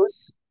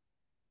emails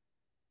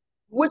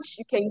which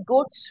you can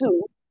go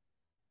to.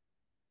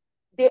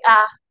 They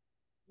are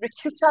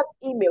recruiters'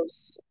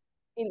 emails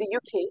in the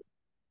UK.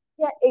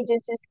 Care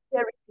agencies,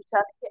 care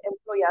recruiters, care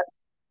employers.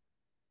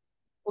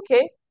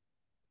 Okay?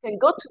 You can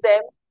go to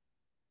them,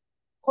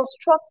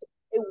 construct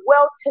a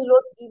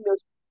well-tailored email,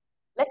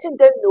 letting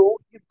them know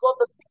you've got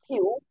the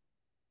skill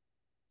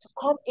to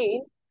come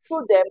in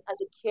through them as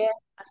a care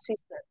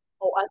assistant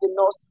or as a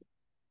nurse,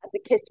 as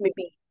the case may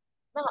be.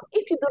 Now,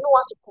 if you don't know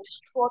how to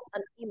construct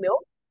an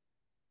email,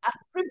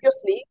 I've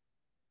previously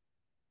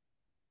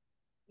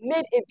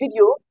made a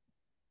video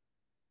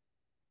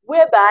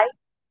whereby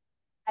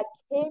I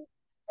gave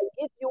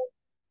you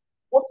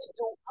what to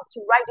do, how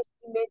to write this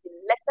email, the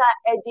letter,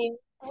 heading,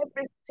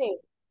 everything.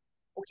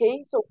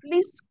 Okay, so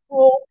please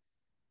scroll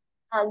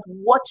and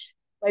watch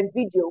my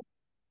video,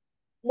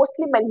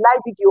 mostly my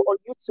live video on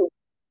YouTube,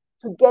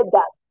 to get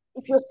that.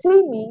 If you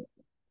see me,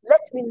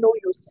 let me know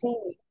you see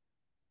me.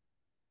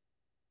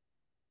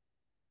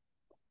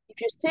 If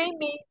you see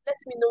me, let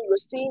me know you're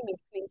seeing me,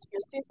 please. If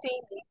you're still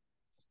seeing me,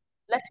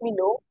 let me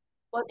know.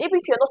 But even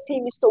if you're not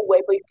seeing me so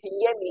well, but you can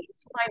hear me,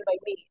 it's fine by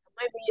me. I'm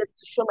not even here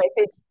to show my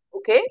face,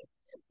 okay?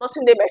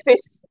 Nothing there, my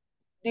face.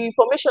 The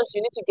information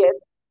you need to get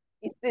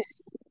is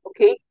this,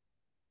 okay?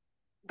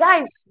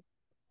 Guys,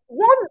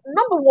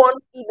 number one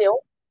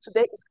email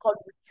today is called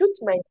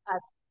recruitment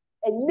at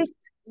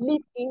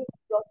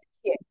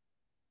elitelivein.care.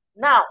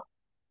 Now,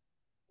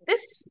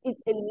 this is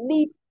a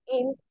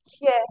live-in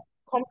care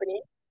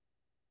company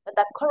that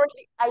are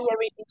currently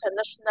hiring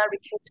international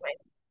recruitment.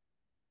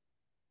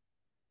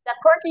 They're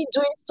currently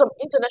doing some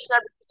international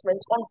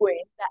recruitment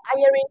ongoing. They're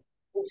hiring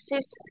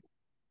overseas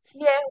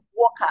care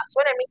workers.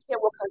 When I mean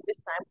care workers this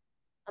time,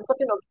 I'm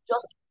talking of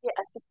just care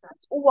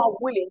assistants who are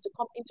willing to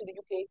come into the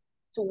UK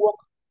to work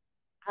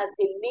as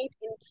a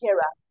live-in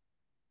carer.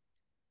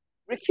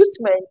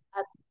 Recruitment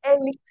at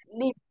Elite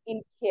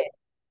Live-in Care.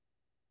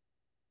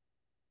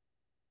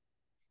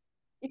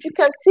 If you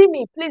can see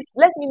me, please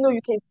let me know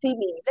you can see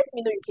me. Let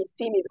me know you can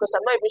see me because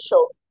I'm not even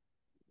sure.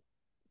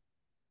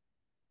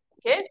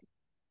 Okay?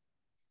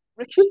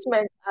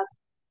 Recruitment at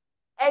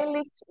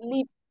Elite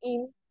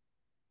Live-in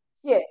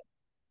Care.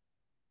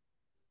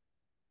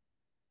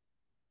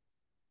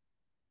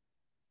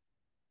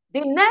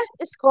 The next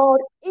is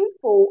called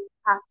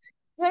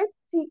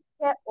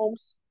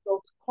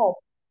info@ktcarehomes.com.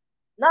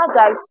 Now,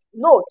 guys,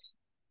 note.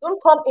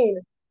 Don't come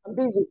in. I'm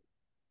busy.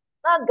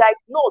 Now, guys,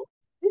 note.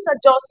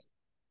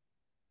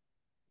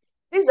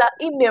 These are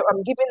email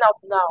I'm giving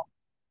out now.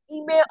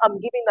 Email I'm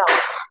giving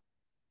out.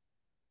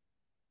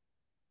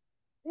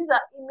 These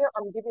are email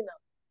I'm giving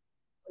out.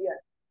 Oh, yeah.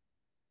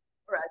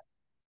 All right.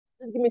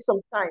 Just give me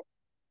some time.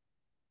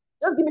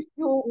 Just give me a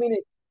few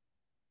minutes.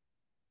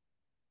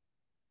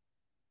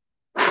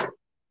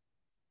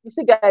 You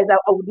see, guys, I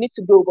would need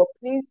to go, but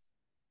please,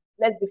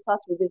 let's be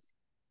fast with this.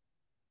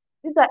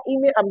 These are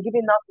email I'm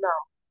giving out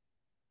now.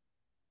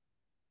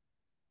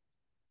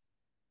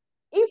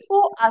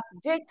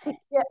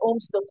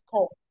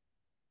 info@jtcarehomes.com.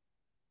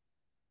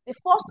 The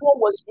first one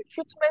was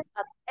recruitment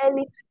at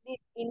Elite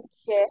Live-In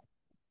Care,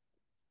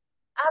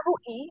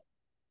 RECRUITMENT,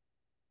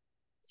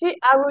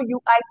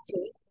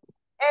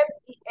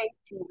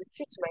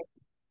 recruitment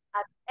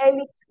at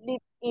Elite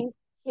Live-In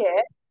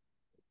Care.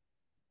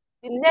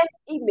 The next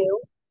email,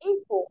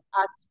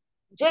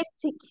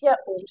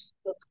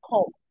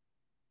 info@jtcarehomes.com.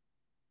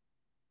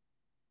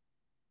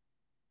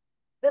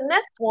 The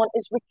next one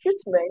is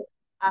recruitment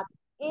at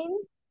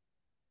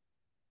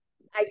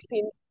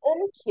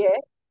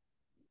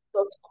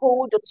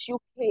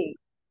in-homecare.co.uk.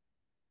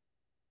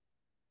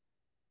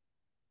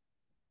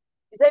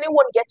 Is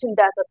anyone getting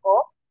that at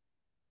all?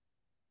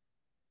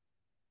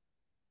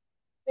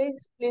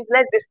 Please,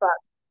 let's be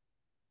fast.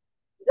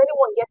 Is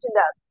anyone getting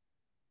that?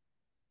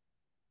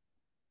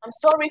 I'm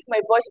sorry if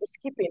my voice is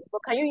skipping,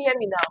 but can you hear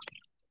me now?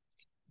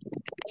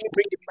 Let me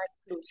bring the mic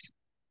close.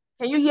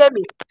 Can you hear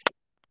me?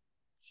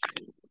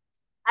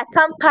 I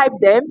can't type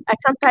them.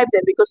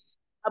 Because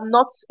I'm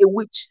not a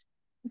witch.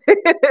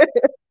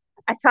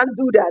 I can't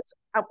do that.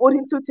 I'm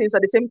holding two things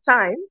at the same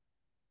time.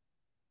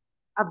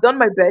 I've done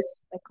my best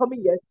by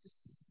coming here to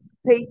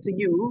say to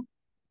you.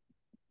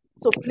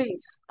 So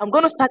please, I'm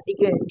going to start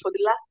again for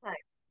the last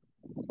time.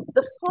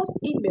 The first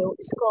email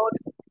is called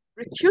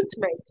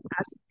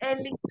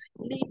recruitment@Elite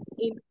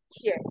Live-In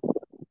Care.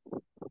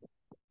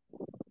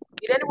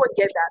 Did anyone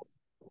get that?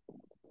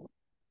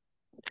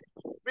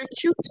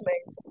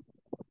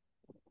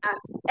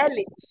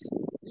 Recruitment@Elite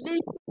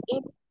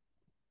Live-In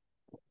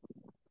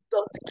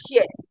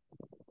 .care.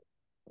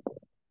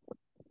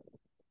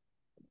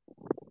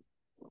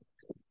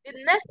 The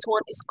next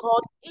one is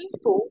called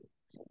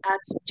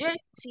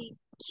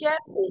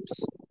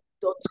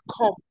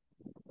info@jtcarehomes.com.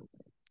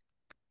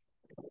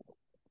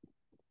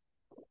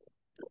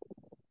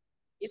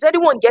 Is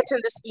anyone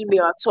getting this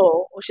email at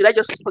all, or should I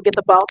just forget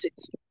about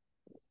it?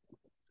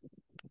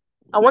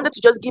 I wanted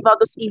to just give out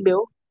this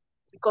email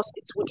because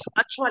it would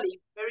actually be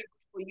very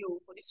good for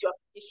you for this your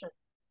application.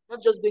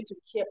 Not just going to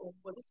the care home,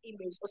 but this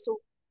email is also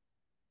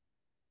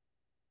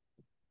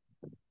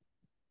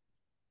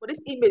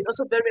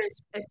very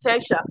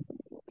essential.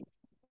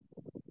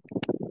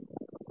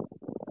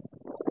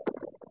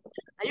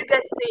 Are you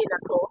guys saying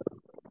at all?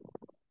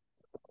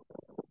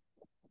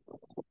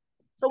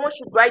 Someone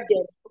should write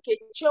them. Okay,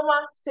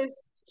 Chioma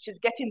says she's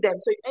getting them.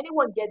 So if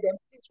anyone get them,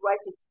 please write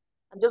it.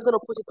 I'm just going to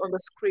put it on the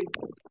screen.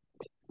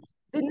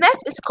 The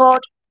next is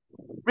called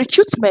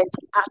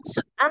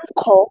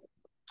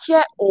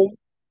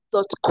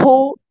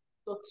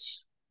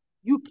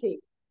recruitment@anchorcarehome.co.uk.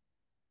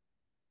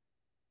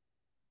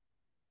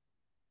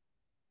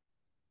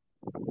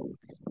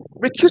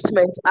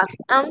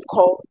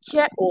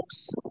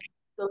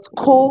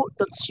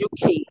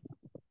 Recruitment@anchorcarehomesco.uk.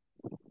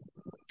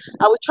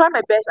 I will try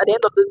my best at the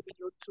end of this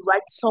video to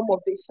write some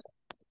of this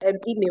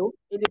email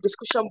in the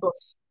description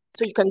box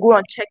so you can go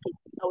and check it.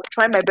 I will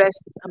try my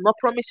best. I'm not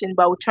promising,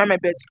 but I will try my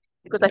best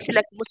because I feel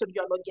like most of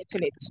you are not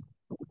getting it.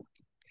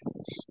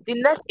 The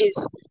next is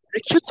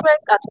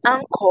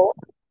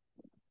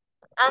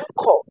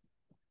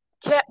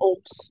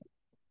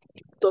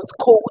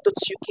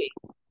recruitment@anchorcarehomesco.uk.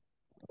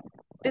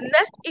 The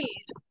next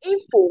is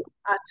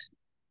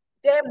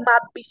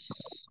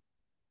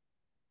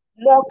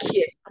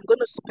info@demabismorcare. I'm going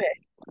to spell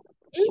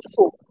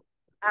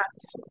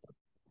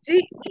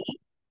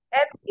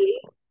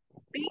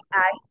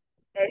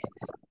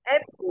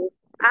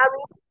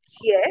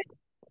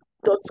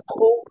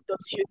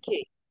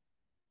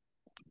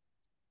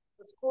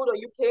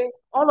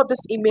All of this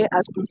email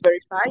has been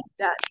verified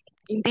that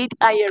indeed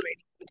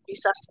hiring with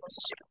visa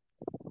sponsorship.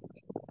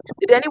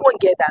 Did anyone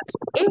get that?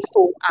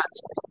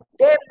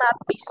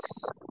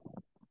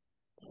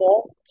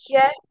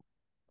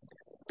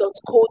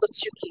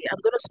 info@demabismorcare.co.uk.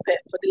 I'm going to spell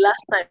for the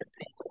last time,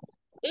 please.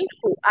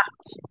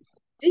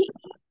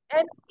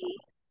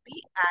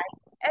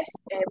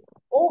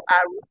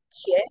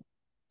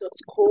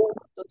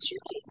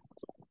 info@demabismorcare.co.uk.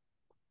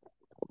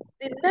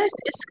 The next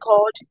is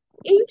called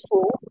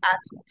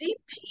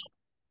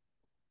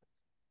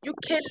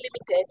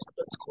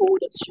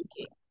info@dpUKLimited.co.uk.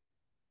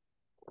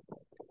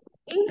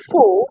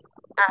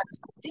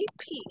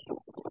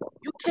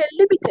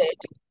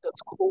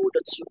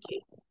 info@dpUKLimited.co.uk.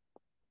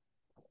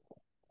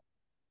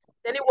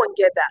 Anyone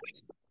get that?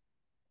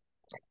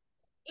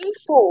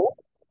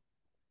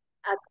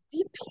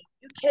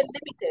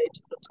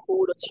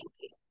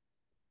 info@dpUKLimited.co.uk.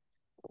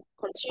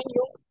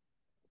 Continue.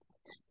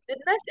 The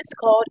next is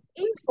called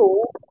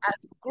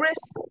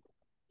info@Grace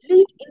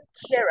Live-In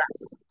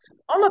Carers.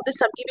 All of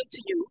this I'm giving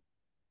to you.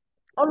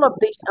 All of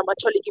this I'm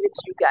actually giving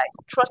to you guys.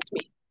 Trust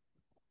me.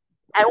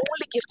 I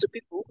only give to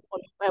people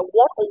on my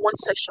one-on-one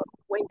session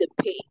when they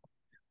pay.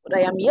 But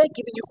I am here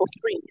giving you for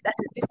free. That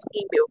is this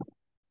email.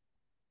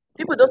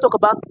 People don't talk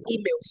about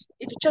emails.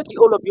 If you check the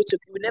whole of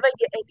YouTube, you will never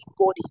hear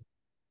anybody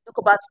talk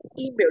about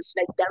emails,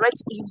 like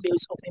direct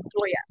emails of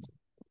employers.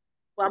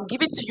 But I'm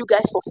giving to you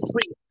guys for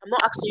free. I'm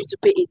not asking you to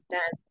pay a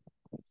dime.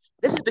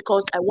 This is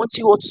because I want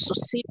you all to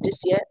succeed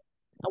this year.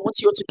 I want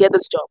you all to get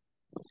this job.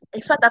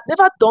 In fact, I've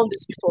never done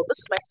this before. This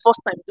is my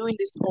first time doing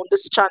this on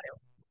this channel.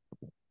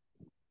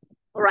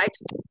 All right?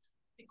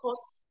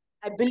 Because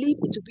I believe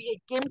it will be a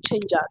game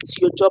changer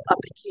to your job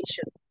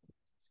application.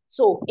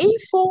 So,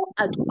 info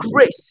at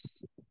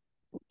Grace.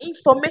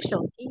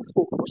 Information,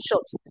 info for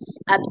short,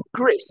 at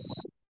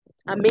Grace.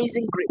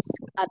 Amazing Grace.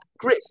 At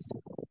Grace.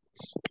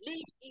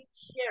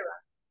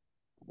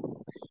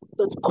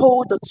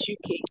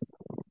 liveincara.co.uk.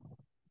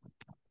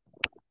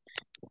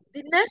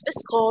 The next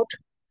is called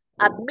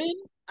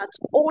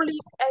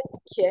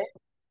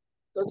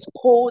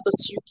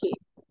admin@olivehealthcare.co.uk.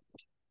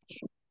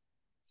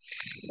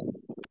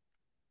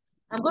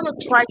 I'm gonna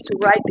try to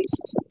write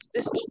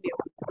this email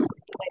in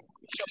my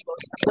description box.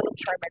 I'm gonna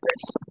try my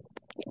best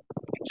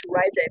to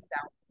write them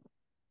down.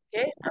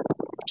 Okay, I'm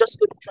just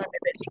going to try my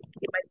best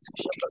in my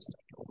description box.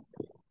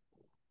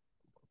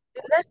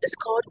 The next is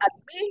called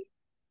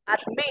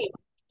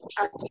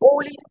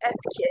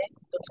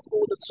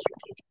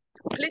admin@olivehealthcare.co.uk.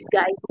 Please,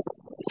 guys,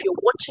 if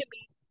you're watching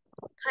me,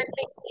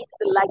 kindly hit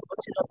the like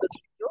button of this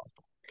video.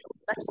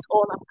 That is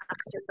all I'm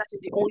asking. That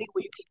is the only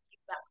way you can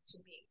give back to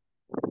me.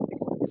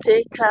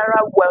 Say,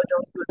 Clara, well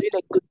done. You're doing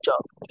a good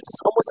job. It's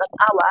almost an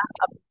hour.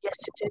 I'm here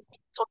sitting,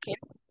 talking.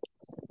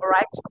 All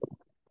right.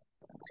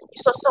 You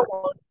saw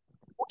someone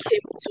who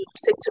came to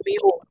say to me,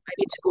 "Oh, I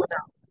need to go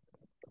now."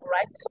 All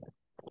right.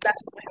 That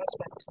is my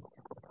husband.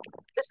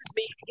 This is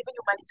me giving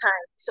you my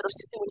time instead of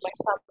sitting with my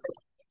family,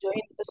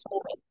 enjoying this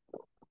moment.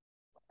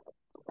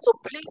 So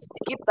please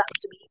give back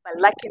to me by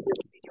liking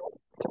this video.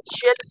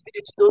 Share this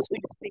video to those who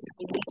you think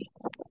may need it.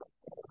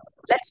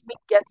 Let me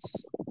get,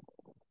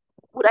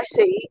 would I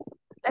say,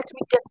 let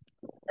me get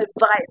a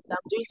vibe that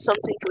I'm doing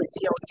something great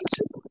here on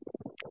YouTube.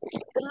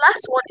 The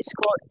last one is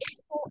called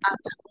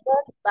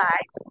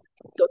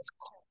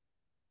info@mombites.com.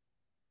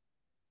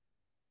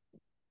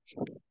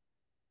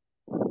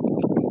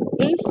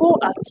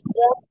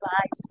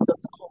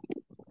 info@mombites.com.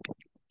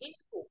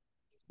 Info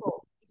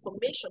for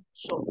information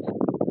short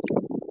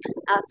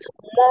at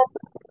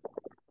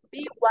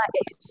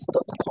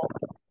mombys.com.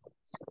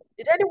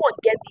 Did anyone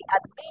get the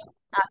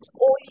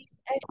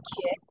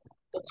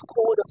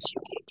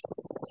admin@olivehealthcare.co.uk?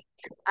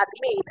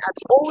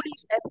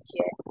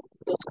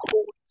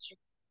 admin@olivehealthcare.co.uk.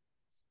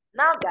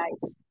 Now,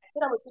 guys, I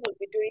said I was going to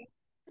be doing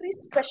 3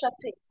 special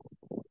things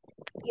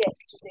here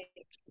today.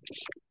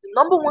 The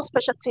number one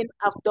special thing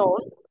I've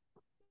done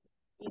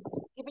is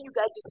giving you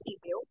guys this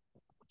email,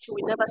 which you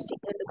will never see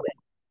anywhere.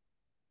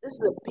 This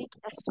is a big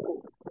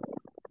expo.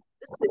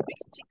 This is a big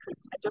secret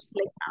I just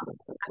let out.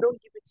 I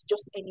don't give it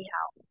just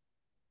anyhow.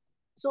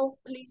 So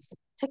please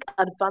take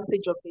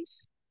advantage of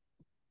this.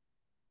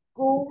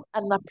 Go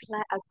and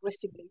apply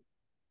aggressively.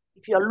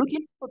 If you are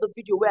looking for the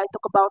video where I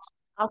talk about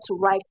how to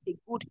write a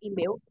good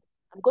email,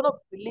 I'm going to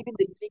be leaving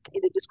the link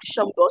in the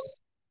description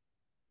box.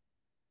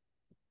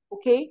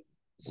 Okay?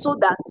 So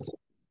that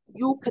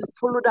you can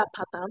follow that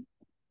pattern,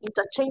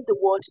 interchange the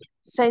word,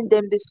 send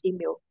them this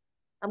email.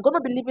 I'm going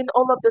to be leaving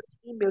all of this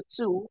email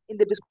too in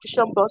the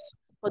description box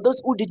for those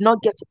who did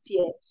not get it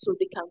here, so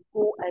they can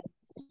go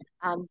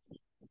and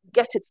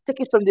get it.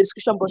 Take it from the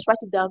description box,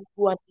 write it down,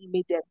 go and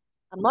email them.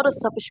 I'm not a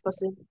selfish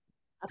person.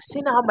 I've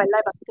seen how my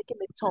life has taken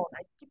a turn.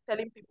 I keep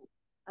telling people,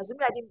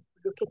 assuming I didn't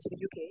relocate to the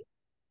UK,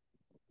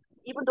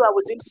 even though I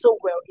was doing so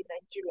well in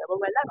Nigeria, but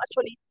my life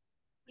actually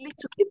really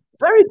took a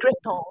very great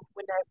turn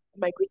when I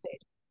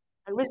migrated.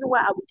 And the reason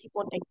why I will keep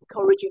on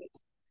encouraging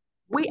it.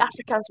 We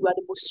Africans, we are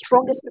the most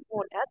strongest people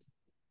on earth.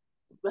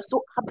 We are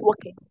so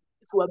hardworking.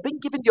 If we are being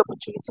given the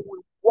opportunity,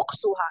 we work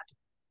so hard.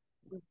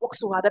 We work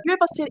so hard. Have you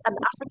ever seen an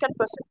African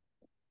person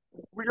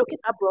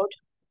relocate abroad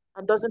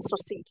and doesn't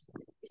succeed?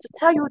 It's to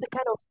tell you the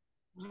kind of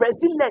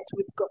resilience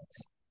we've got,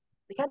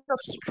 the kind of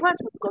strength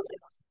we've got in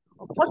us.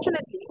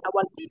 Unfortunately,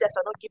 our leaders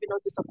are not giving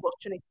us this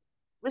opportunity.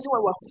 Reason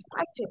why we're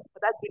fighting for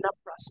that greener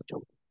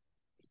pasture.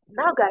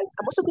 Now, guys,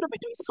 I'm also going to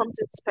be doing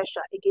something special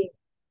again.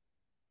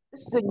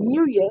 This is a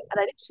new year, and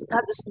I need to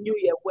start this new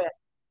year where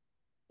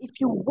if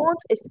you want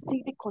a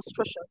civic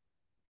construction,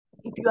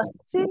 if you are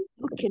still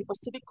looking for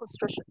civic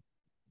construction,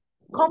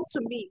 come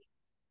to me.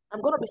 I'm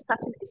going to be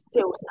starting a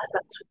sales as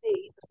of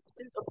today, the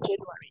 15th of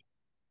January.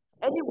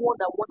 Anyone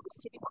that wants a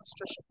civic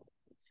construction,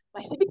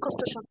 my civic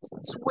construction is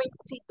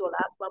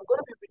 $20, but I'm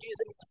going to be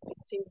reducing it to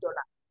 $15.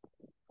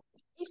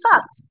 In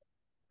fact,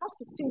 not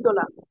 $15.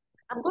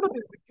 I'm going to be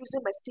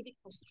reducing my civic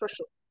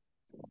construction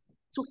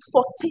to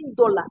 $14.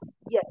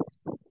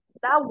 Yes,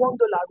 that $1,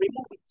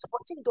 remove it,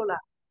 $14.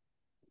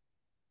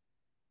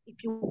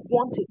 If you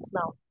want it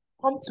now,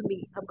 come to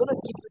me. I'm going to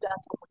give you that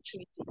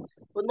opportunity,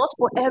 but not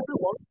for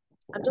everyone.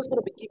 I'm just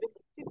going to be giving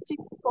the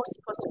 51st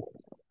person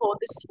for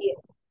this year,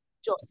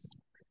 just.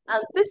 And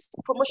this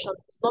promotion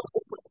is not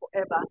open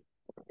forever.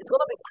 It's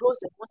going to be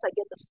closing once I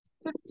get the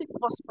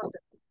 51st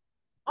person.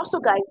 Also,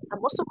 guys,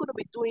 I'm also going to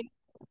be doing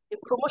a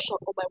promotion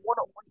on my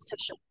one-on-one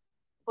section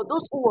for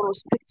those who want to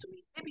speak to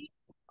me. Maybe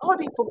all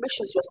the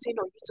information you're seeing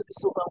on YouTube is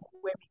so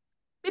overwhelming.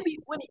 Maybe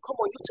when you come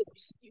on YouTube,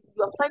 you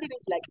are finding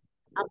it like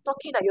I'm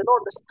talking and you're not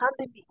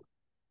understanding me.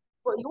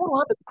 But you want to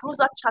have a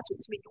closer chat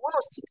with me. You want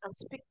to sit and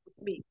speak with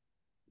me.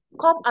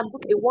 Come and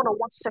book a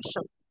one-on-one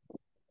session.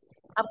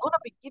 I'm going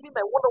to be giving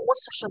my one-on-one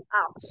session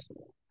out,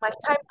 my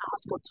time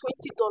out for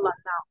 $20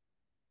 now.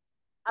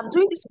 I'm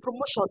doing this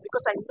promotion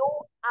because I know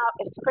how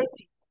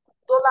expensive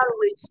dollar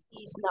rate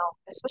is now,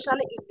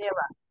 especially in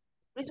Naira.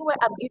 Reason why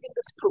I'm giving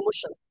this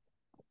promotion.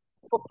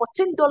 For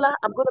 $14,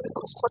 I'm going to be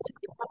constructing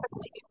the perfect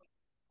CV.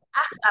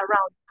 Ask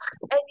around, ask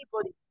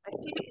anybody. My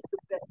CV is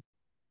the best.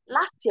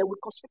 Last year, we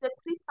constructed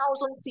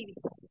 3,000 CV.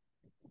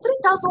 3,000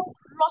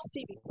 plus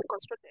CV we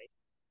constructed.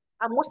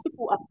 And most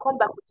people have come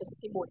back with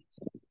testimonies.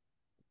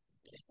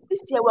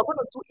 This year, we're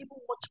going to do even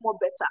much more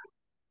better.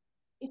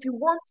 If you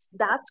want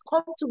that,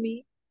 come to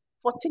me.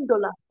 $14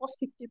 plus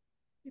 50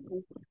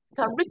 people. You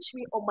can reach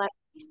me on my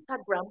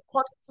Instagram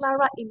called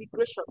Clara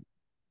Immigration.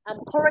 I'm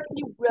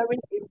currently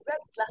wearing a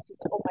red glasses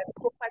on my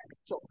profile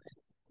picture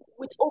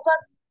with over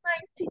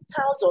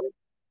 90,000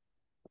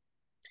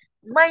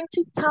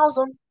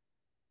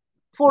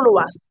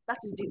 followers. That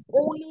is the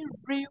only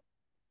real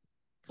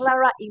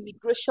Clara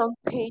Immigration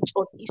page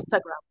on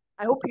Instagram.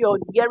 I hope you're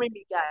hearing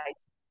me, guys.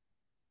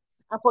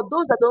 And for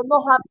those that don't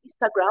know have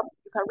Instagram,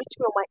 you can reach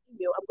me on my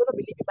email. I'm going to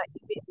be leaving my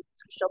email in the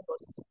description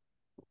box.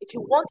 If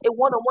you want a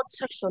one-on-one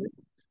session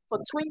for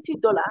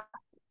 $20,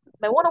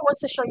 my one-on-one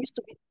session used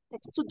to be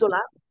 $32,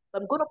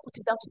 but I'm going to put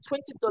it down to $20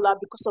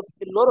 because of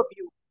a lot of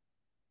you.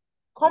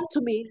 Come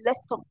to me, let's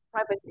talk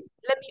privately.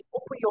 Let me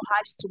open your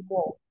eyes to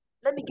more.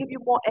 Let me give you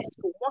more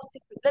expo, more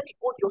secret. Let me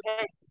hold your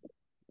hands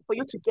for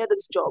you to get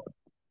this job.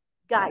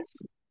 Guys,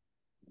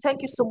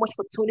 thank you so much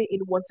for tuning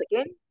in once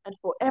again, and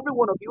for every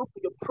one of you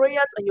for your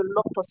prayers and your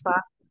love thus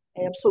far.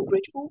 I am so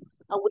grateful.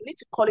 I would need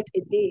to call it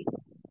a day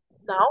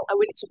now. I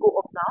will need to go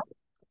up now,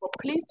 but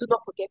please do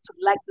not forget to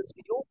like this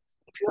video.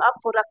 If you have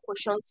further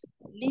questions,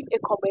 leave a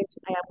comment.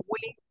 I am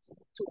willing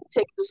to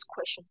take those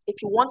questions.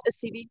 If you want a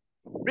CV,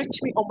 reach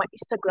me on my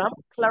Instagram,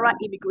 Clara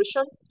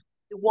Immigration,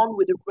 the one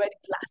with the red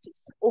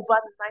glasses, over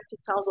 90,000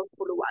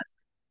 followers.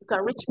 You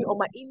can reach me on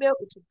my email.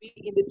 It will be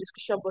in the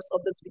description box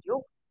of this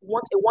video. You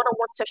want a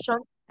one-on-one session?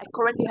 I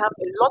currently have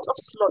a lot of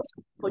slots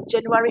for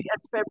January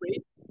and February.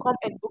 Come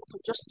and book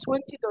for just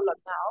 $20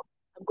 now.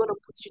 I'm going to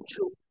put you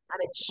through and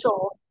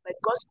ensure, by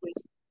God's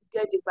grace, you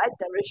get the right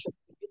direction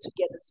for you to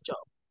get this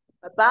job.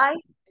 Bye-bye,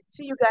 and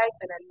see you guys,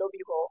 and I love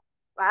you all.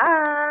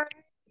 Bye.